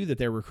 2022 that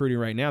they're recruiting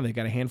right now. They've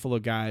got a handful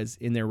of guys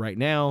in there right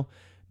now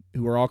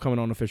who are all coming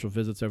on official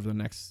visits over the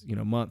next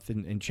month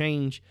and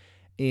change.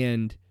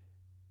 And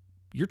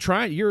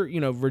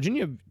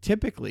Virginia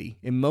typically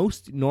in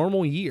most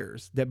normal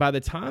years that by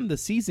the time the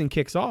season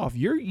kicks off,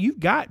 you've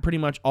got pretty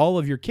much all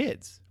of your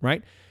kids,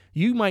 right?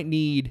 You might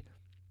need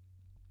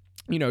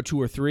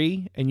 2 or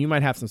 3, and you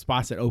might have some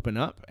spots that open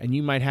up, and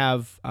you might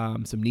have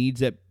some needs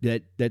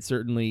that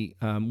certainly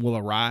will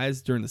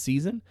arise during the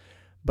season.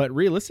 But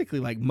realistically,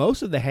 like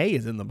most of the hay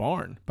is in the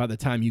barn by the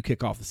time you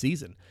kick off the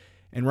season.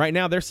 And right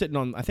now they're sitting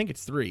on, I think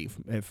it's 3,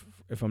 if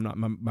I'm not,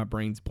 my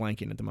brain's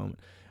blanking at the moment.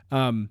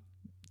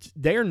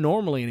 They're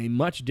normally in a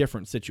much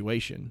different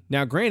situation.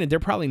 Now, granted, they're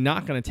probably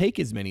not going to take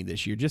as many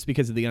this year just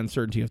because of the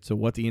uncertainty as to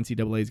what the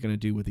NCAA is going to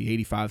do with the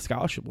 85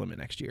 scholarship limit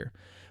next year.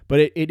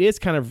 But it is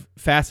kind of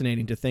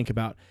fascinating to think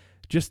about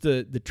just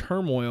the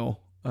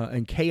turmoil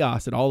and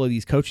chaos that all of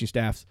these coaching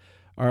staffs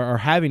are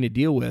having to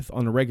deal with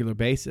on a regular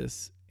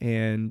basis.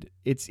 And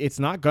it's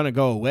not going to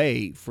go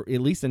away for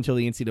at least until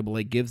the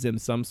NCAA gives them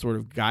some sort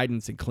of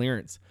guidance and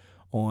clearance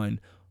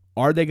on,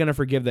 are they going to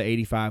forgive the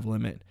 85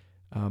 limit?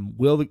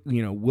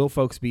 Will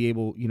folks be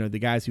able, the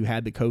guys who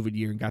had the COVID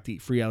year and got the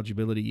free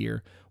eligibility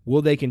year,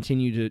 will they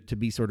continue to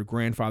be sort of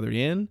grandfathered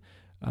in?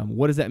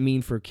 What does that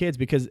mean for kids?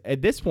 Because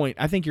at this point,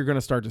 I think you're going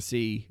to start to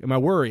see, and my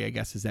worry, I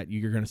guess, is that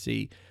you're going to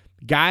see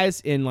guys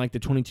in like the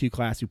 22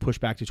 class who push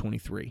back to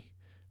 23,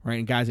 right?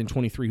 And guys in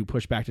 23 who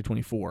push back to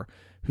 24,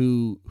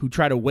 who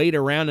try to wait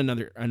around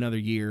another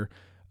year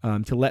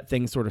to let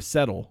things sort of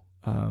settle.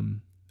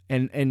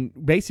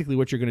 And basically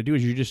what you're going to do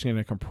is you're just going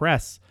to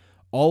compress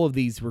all of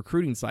these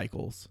recruiting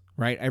cycles,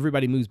 right?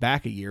 Everybody moves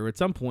back a year. At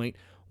some point,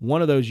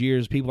 one of those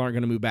years, people aren't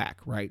going to move back,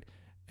 right?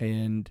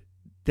 And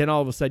then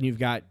all of a sudden you've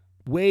got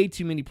way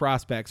too many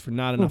prospects for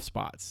not enough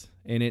spots.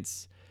 And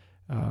it's,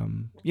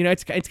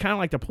 it's kind of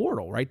like the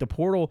portal, right? The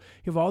portal,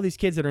 you have all these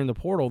kids that are in the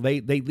portal.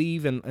 They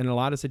leave in a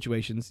lot of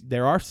situations.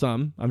 There are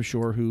some, I'm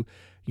sure, who,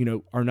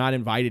 are not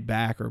invited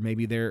back, or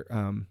maybe they're,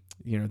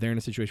 they're in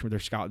a situation where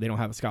they don't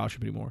have a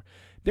scholarship anymore.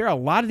 There are a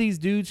lot of these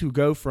dudes who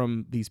go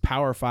from these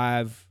Power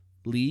 5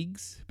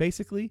 leagues,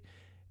 basically,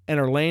 and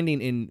are landing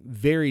in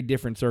very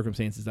different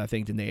circumstances, I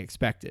think, than they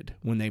expected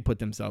when they put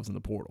themselves in the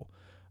portal.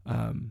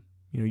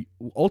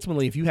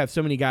 Ultimately, if you have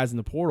so many guys in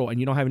the portal and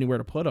you don't have anywhere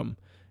to put them,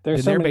 there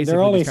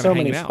are only so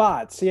many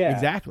spots. Yeah,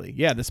 exactly.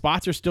 Yeah, the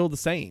spots are still the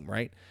same,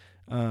 right?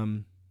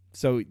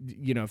 So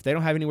if they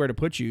don't have anywhere to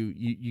put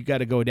you got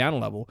to go down a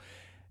level.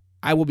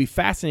 I will be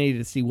fascinated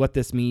to see what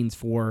this means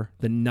for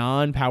the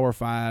non-Power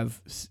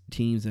 5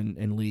 teams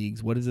and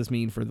leagues. What does this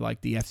mean for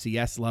like the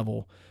FCS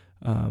level?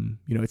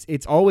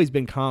 It's always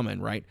been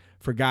common, right,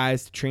 for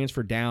guys to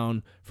transfer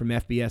down from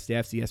FBS to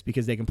FCS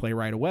because they can play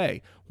right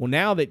away. Well,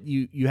 now that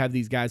you have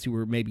these guys who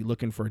were maybe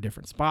looking for a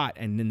different spot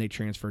and then they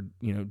transferred,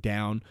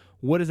 down,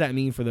 what does that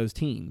mean for those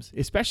teams?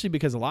 Especially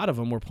because a lot of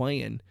them were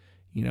playing,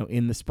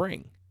 in the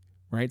spring,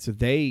 right? So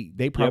they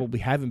probably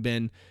haven't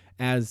been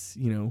as,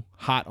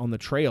 hot on the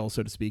trail,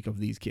 so to speak, of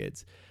these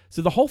kids.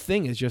 So the whole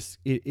thing is just,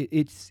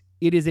 it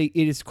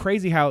is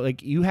crazy how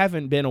like you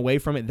haven't been away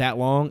from it that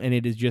long, and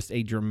it is just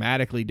a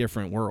dramatically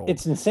different world.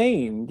 It's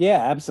insane. Yeah,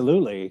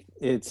 absolutely.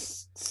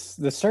 It's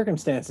the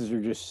circumstances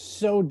are just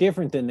so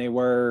different than they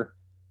were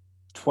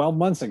 12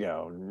 months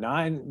ago.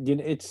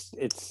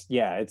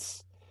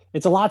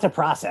 It's a lot to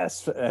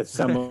process as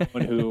someone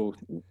who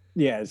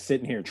is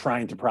sitting here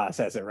trying to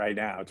process it right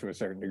now to a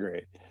certain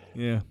degree.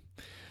 Yeah.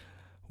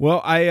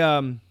 Well,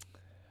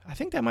 I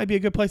think that might be a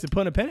good place to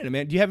put a pin in it,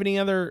 man. Do you have any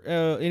other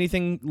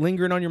anything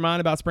lingering on your mind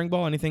about spring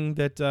ball? Anything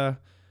that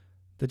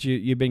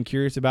you've been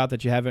curious about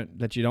that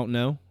you don't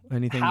know?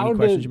 Any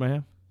questions you might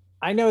have?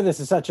 I know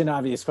this is such an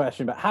obvious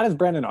question, but how does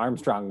Brennan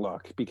Armstrong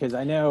look? Because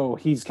I know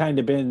he's kind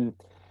of been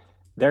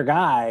their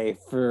guy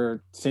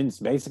since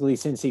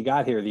he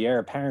got here, the heir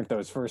apparent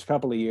those first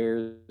couple of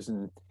years,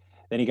 and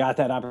then he got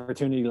that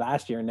opportunity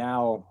last year.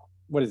 Now,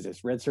 what is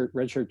this,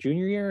 redshirt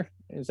junior year?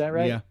 Is that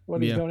right? Yeah.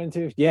 What he's going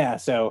into? Yeah.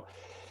 So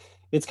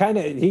it's kind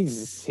of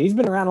he's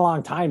been around a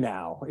long time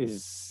now.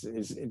 Is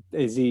he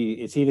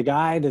the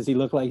guy? Does he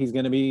look like he's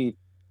going to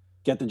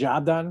get the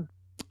job done?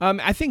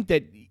 I think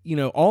that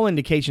all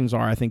indications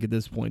are, I think at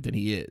this point, that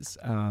he is.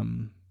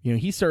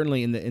 He's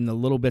certainly in the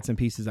little bits and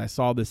pieces I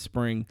saw this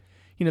spring.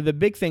 The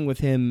big thing with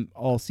him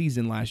all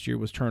season last year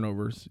was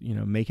turnovers.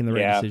 Making the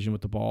right decision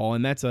with the ball,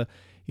 and that's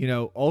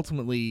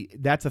ultimately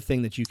that's a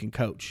thing that you can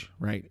coach,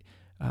 right?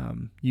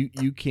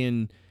 You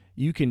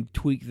can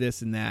tweak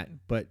this and that,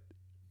 but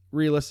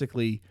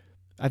realistically,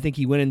 I think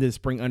he went into the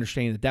spring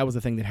understanding that was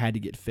the thing that had to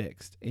get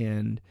fixed.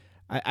 And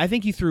I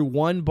think he threw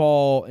one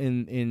ball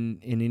in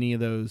any of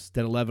those,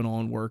 that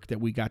 11-on work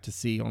that we got to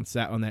see on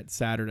that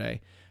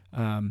Saturday.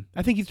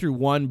 I think he threw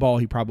one ball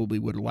he probably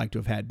would have liked to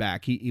have had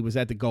back. He was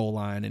at the goal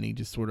line, and he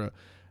just sort of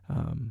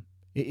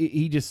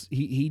he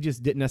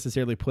just didn't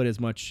necessarily put as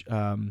much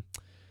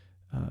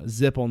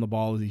zip on the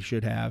ball as he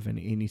should have, and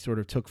he sort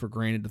of took for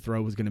granted the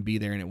throw was going to be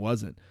there, and it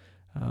wasn't.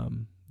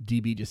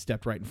 DB just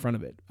stepped right in front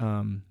of it.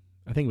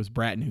 I think it was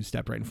Bratton who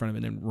stepped right in front of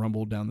it and then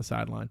rumbled down the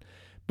sideline.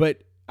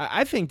 But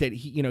I think that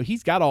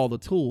he's got all the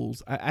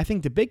tools. I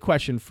think the big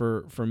question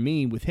for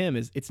me with him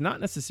is it's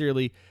not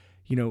necessarily,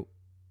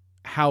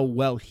 how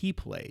well he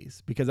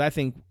plays, because I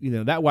think,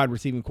 that wide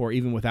receiving core,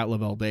 even without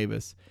Lavelle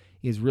Davis,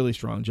 is really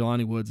strong.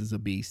 Jelani Woods is a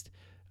beast.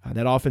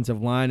 That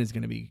offensive line is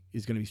going to be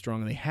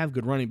strong, and they have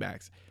good running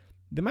backs.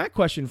 My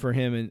question for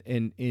him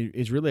and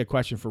is really a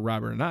question for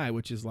Robert and I,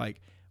 which is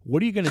like,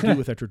 what are you going to do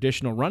with a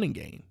traditional running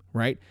game,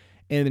 right?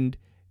 And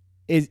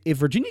if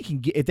Virginia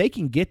if they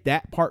can get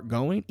that part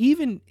going,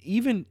 even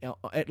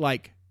at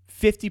like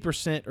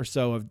 50% or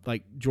so of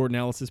like Jordan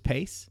Ellis's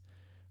pace,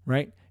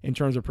 right, in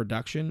terms of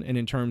production and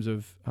in terms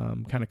of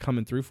kind of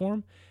coming through for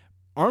him,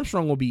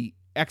 Armstrong will be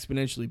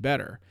exponentially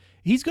better.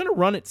 He's going to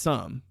run it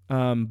some,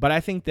 but I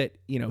think that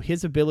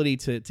his ability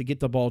to get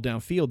the ball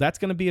downfield, that's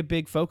going to be a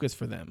big focus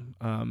for them.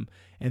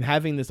 And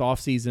having this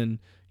offseason,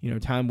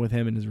 time with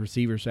him and his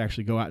receivers to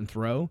actually go out and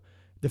throw.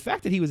 The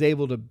fact that he was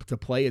able to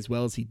play as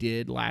well as he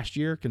did last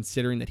year,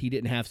 considering that he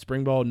didn't have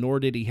spring ball, nor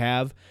did he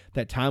have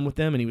that time with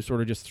them, and he was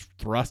sort of just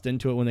thrust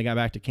into it when they got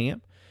back to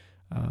camp,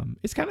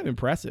 it's kind of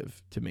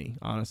impressive to me,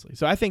 honestly.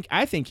 So I think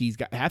he's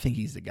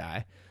the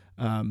guy.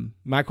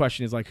 My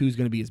question is like, who's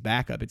going to be his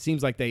backup? It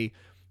seems like they,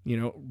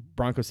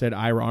 Bronco said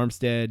Ira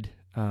Armstead,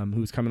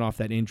 who's coming off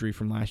that injury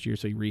from last year,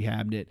 so he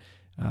rehabbed it.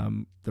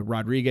 The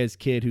Rodriguez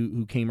kid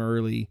who came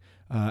early,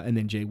 and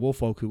then Jay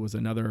Woolfolk, who was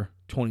another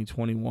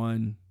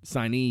 2021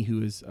 signee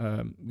who is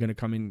going to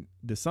come in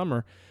this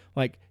summer.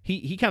 Like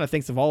he kind of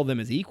thinks of all of them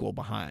as equal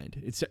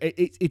behind.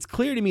 It's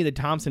clear to me that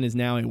Thompson is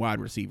now a wide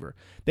receiver.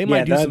 They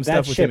might do some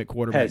stuff with him at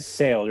quarterback. Has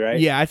sailed, right?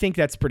 Yeah, I think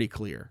that's pretty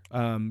clear.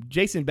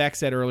 Jason Beck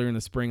said earlier in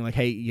the spring, like,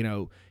 hey,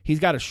 he's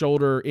got a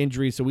shoulder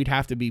injury, so we'd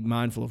have to be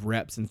mindful of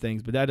reps and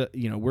things. But that,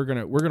 we're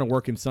gonna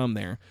work him some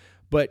there.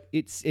 But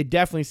it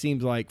definitely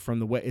seems like from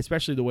the way,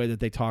 especially the way that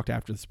they talked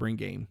after the spring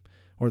game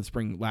or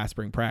the last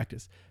spring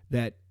practice,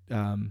 that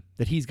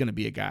he's going to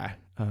be a guy,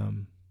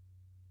 that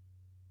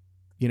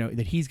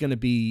he's going to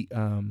be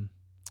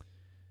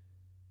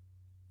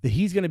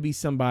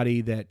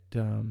somebody that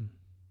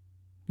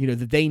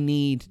that they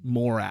need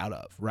more out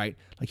of, right?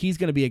 Like he's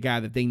going to be a guy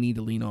that they need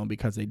to lean on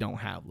because they don't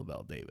have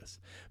Lavelle Davis.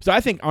 So I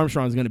think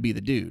Armstrong's going to be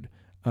the dude.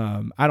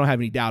 I don't have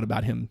any doubt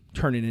about him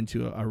turning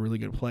into a really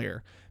good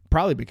player.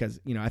 Probably because,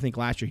 I think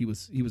last year he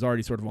was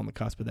already sort of on the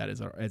cusp of that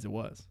as it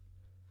was.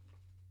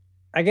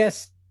 I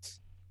guess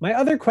my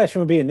other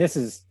question would be, and this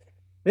is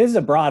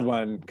a broad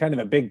one, kind of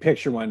a big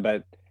picture one,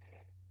 but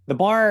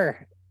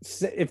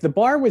if the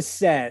bar was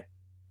set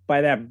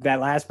by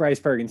that last Bryce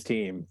Perkins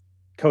team,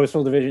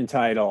 Coastal Division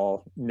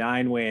title,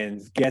 9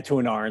 wins, get to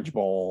an Orange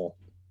Bowl,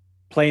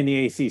 play in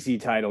the ACC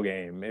title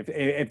game.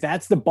 If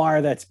that's the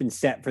bar that's been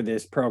set for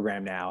this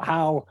program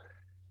now,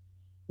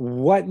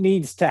 what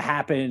needs to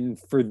happen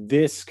for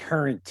this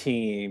current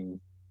team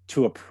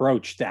to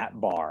approach that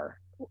bar?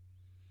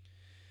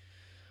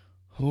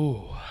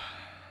 Ooh.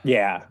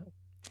 Yeah.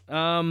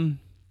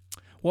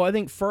 Well, I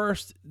think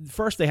first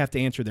they have to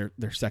answer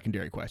their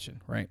secondary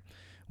question, right?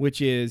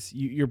 Which is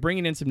you're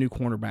bringing in some new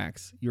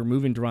cornerbacks. You're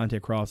moving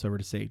Devontae Cross over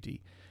to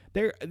safety.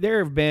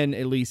 There have been,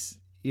 at least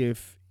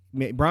if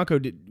Bronco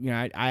did,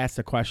 I asked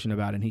a question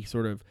about it, and he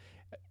sort of,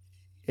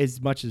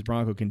 as much as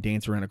Bronco can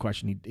dance around a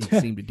question, he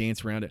seemed to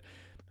dance around it.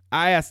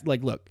 I asked,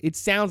 like, look, it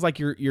sounds like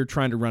you're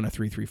trying to run a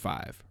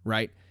 3-3-5,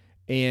 right?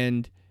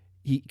 And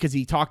because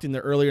he talked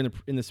earlier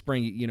in the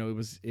spring,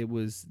 it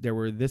was there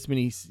were this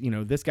many,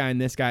 this guy and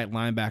this guy at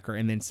linebacker,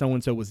 and then so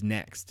and so was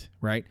next,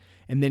 right?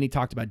 And then he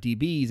talked about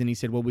DBs, and he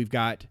said, well, we've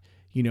got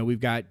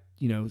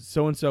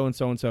so and so and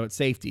so and so at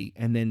safety,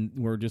 and then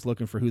we're just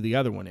looking for who the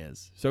other one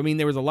is. So I mean,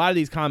 there was a lot of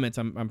these comments.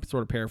 I'm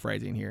sort of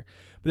paraphrasing here,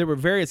 but there were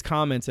various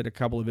comments at a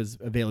couple of his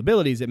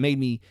availabilities that made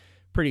me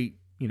pretty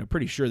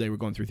sure they were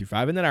going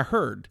 3-3-5. And then I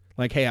heard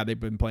like, hey, they've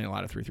been playing a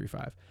lot of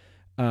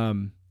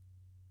 3-3-5.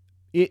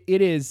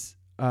 It is.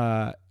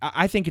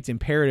 I think it's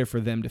imperative for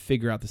them to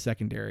figure out the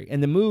secondary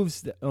and the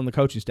moves on the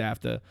coaching staff,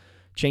 the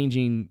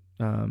changing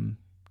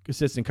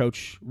assistant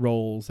coach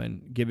roles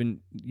and giving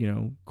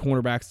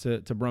cornerbacks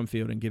to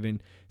Brumfield and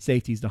giving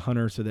safeties to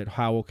Hunter so that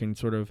Howell can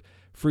sort of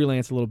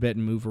freelance a little bit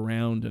and move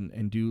around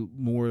and do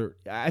more.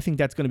 I think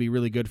that's going to be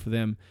really good for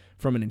them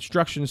from an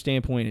instruction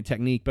standpoint and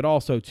technique, but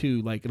also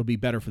too, like, it'll be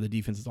better for the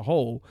defense as a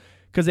whole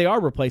because they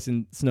are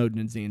replacing Snowden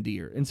and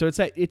Zandier. And so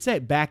it's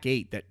that back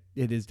eight that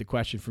it is the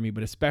question for me,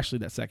 but especially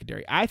that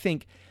secondary. I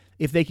think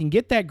if they can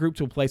get that group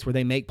to a place where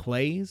they make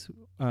plays,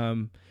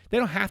 they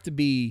don't have to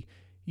be,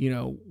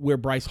 where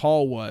Bryce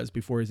Hall was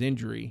before his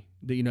injury,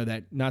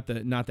 that not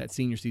that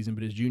senior season,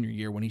 but his junior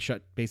year when he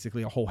shut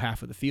basically a whole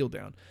half of the field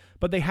down.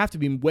 But they have to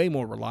be way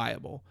more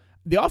reliable.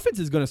 the offense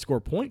is going to score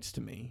points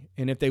to me.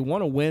 And if they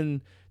want to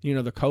win,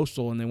 the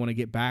Coastal and they want to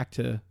get back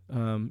to,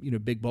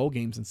 big bowl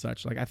games and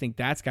such, like I think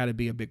that's got to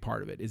be a big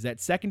part of it, is that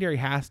secondary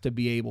has to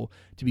be able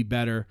to be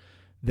better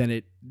than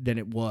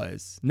it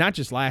was, not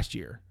just last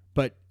year,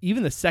 but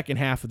even the second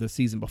half of the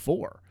season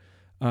before.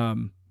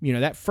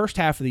 That first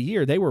half of the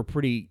year, they were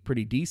pretty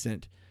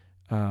decent.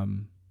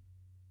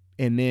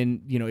 And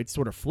then, it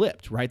sort of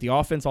flipped, right? The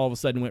offense all of a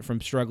sudden went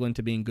from struggling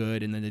to being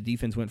good, and then the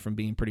defense went from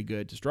being pretty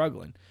good to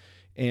struggling.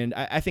 And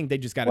I think they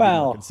just got to be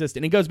more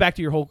consistent. It goes back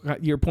to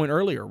your point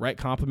earlier, right?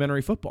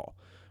 Complementary baseball.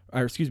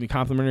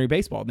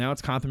 Now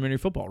it's complementary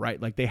football,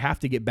 right? Like they have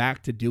to get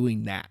back to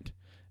doing that.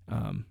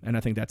 And I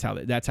think that's how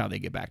they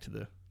get back to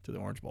the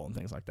Orange Bowl and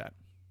things like that.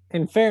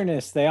 In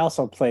fairness, they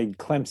also played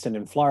Clemson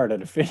in Florida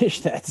to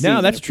finish that season.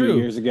 No, that's true.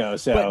 Years ago,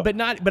 so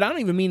but I don't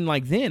even mean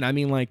like then. I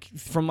mean like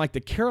from like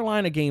the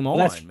Carolina game on,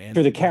 man.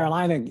 For the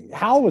Carolina,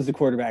 Howell was the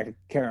quarterback at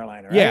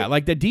Carolina, right? Yeah,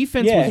 like the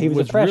defense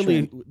was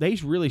really they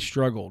really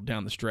struggled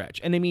down the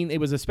stretch, and I mean it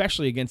was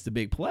especially against the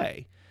big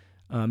play.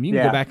 You can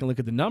go back and look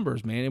at the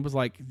numbers, man. It was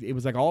like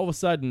all of a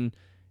sudden,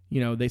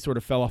 they sort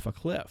of fell off a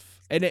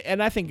cliff,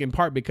 and I think in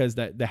part because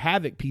the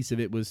havoc piece of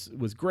it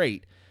was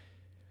great.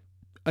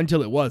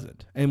 Until it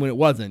wasn't. And when it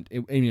wasn't,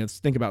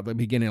 think about the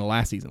beginning of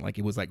last season, like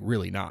it was like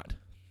really not.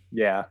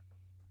 Yeah.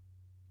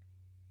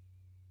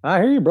 I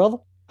hear you, brother.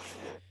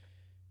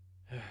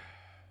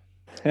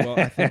 Well,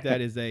 I think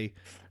that is I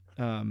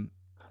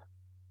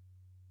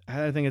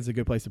think it's a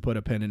good place to put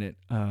a pin in it.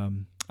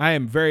 I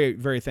am very,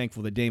 very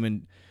thankful that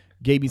Damon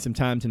gave me some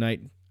time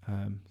tonight.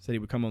 Said he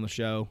would come on the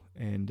show,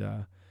 and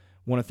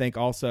want to thank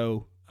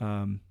also,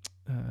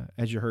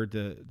 as you heard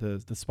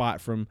the spot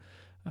from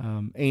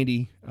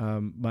Andy,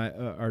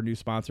 our new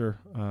sponsor,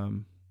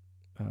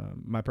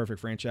 My Perfect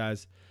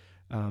Franchise.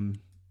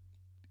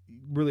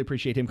 Really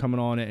appreciate him coming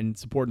on and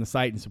supporting the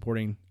site and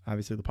supporting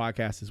obviously the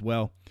podcast as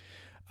well.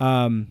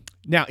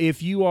 Now,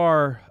 if you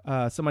are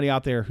somebody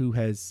out there who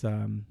has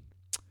found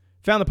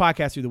the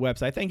podcast through the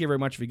website, thank you very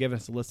much for giving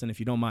us a listen. If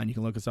you don't mind, you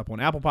can look us up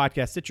on Apple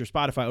Podcasts, Stitcher,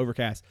 Spotify,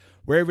 Overcast,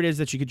 wherever it is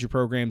that you get your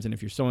programs. And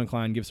if you're so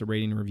inclined, give us a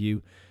rating and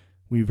review.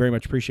 We very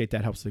much appreciate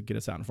that. Helps to get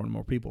us out in front of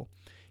more people.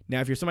 Now,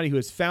 if you're somebody who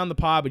has found the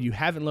pod but you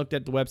haven't looked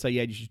at the website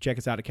yet, you should check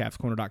us out at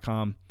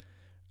CavsCorner.com.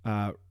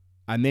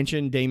 I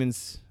mentioned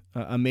Damon's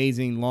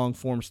amazing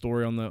long-form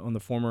story on the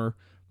former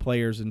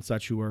players and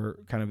such who are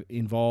kind of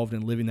involved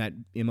in living that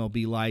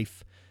MLB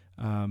life.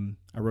 I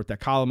wrote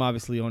that column,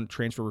 obviously, on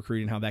transfer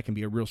recruiting, how that can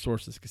be a real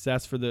source of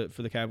success for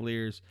the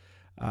Cavaliers.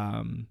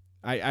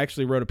 I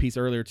actually wrote a piece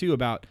earlier, too,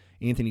 about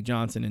Anthony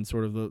Johnson and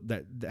sort of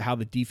how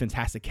the defense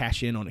has to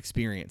cash in on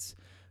experience.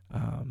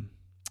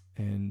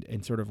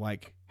 And sort of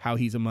like how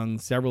he's among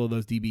several of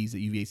those DBs that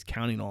UVA is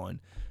counting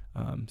on.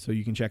 So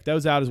you can check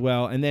those out as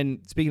well. And then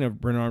speaking of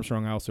Brennan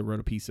Armstrong, I also wrote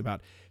a piece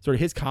about sort of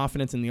his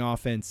confidence in the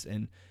offense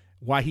and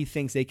why he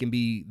thinks they can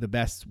be the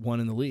best one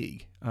in the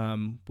league,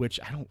 which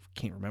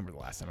can't remember the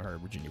last time I heard a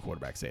Virginia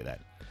quarterback say that.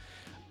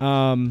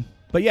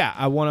 But yeah,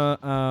 I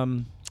want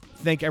to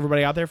thank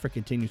everybody out there for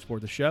continuing to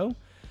support the show.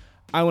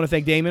 I want to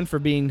thank Damon for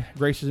being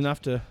gracious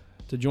enough to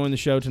join the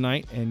show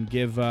tonight and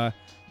give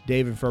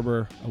Dave and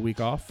Ferber a week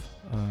off.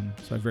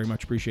 So I very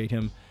much appreciate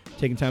him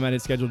taking time out of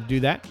his schedule to do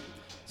that.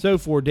 So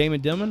for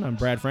Damon Dillman, I'm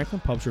Brad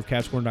Franklin, publisher of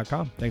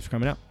CavsCorner.com. Thanks for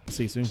coming out.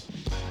 See you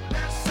soon.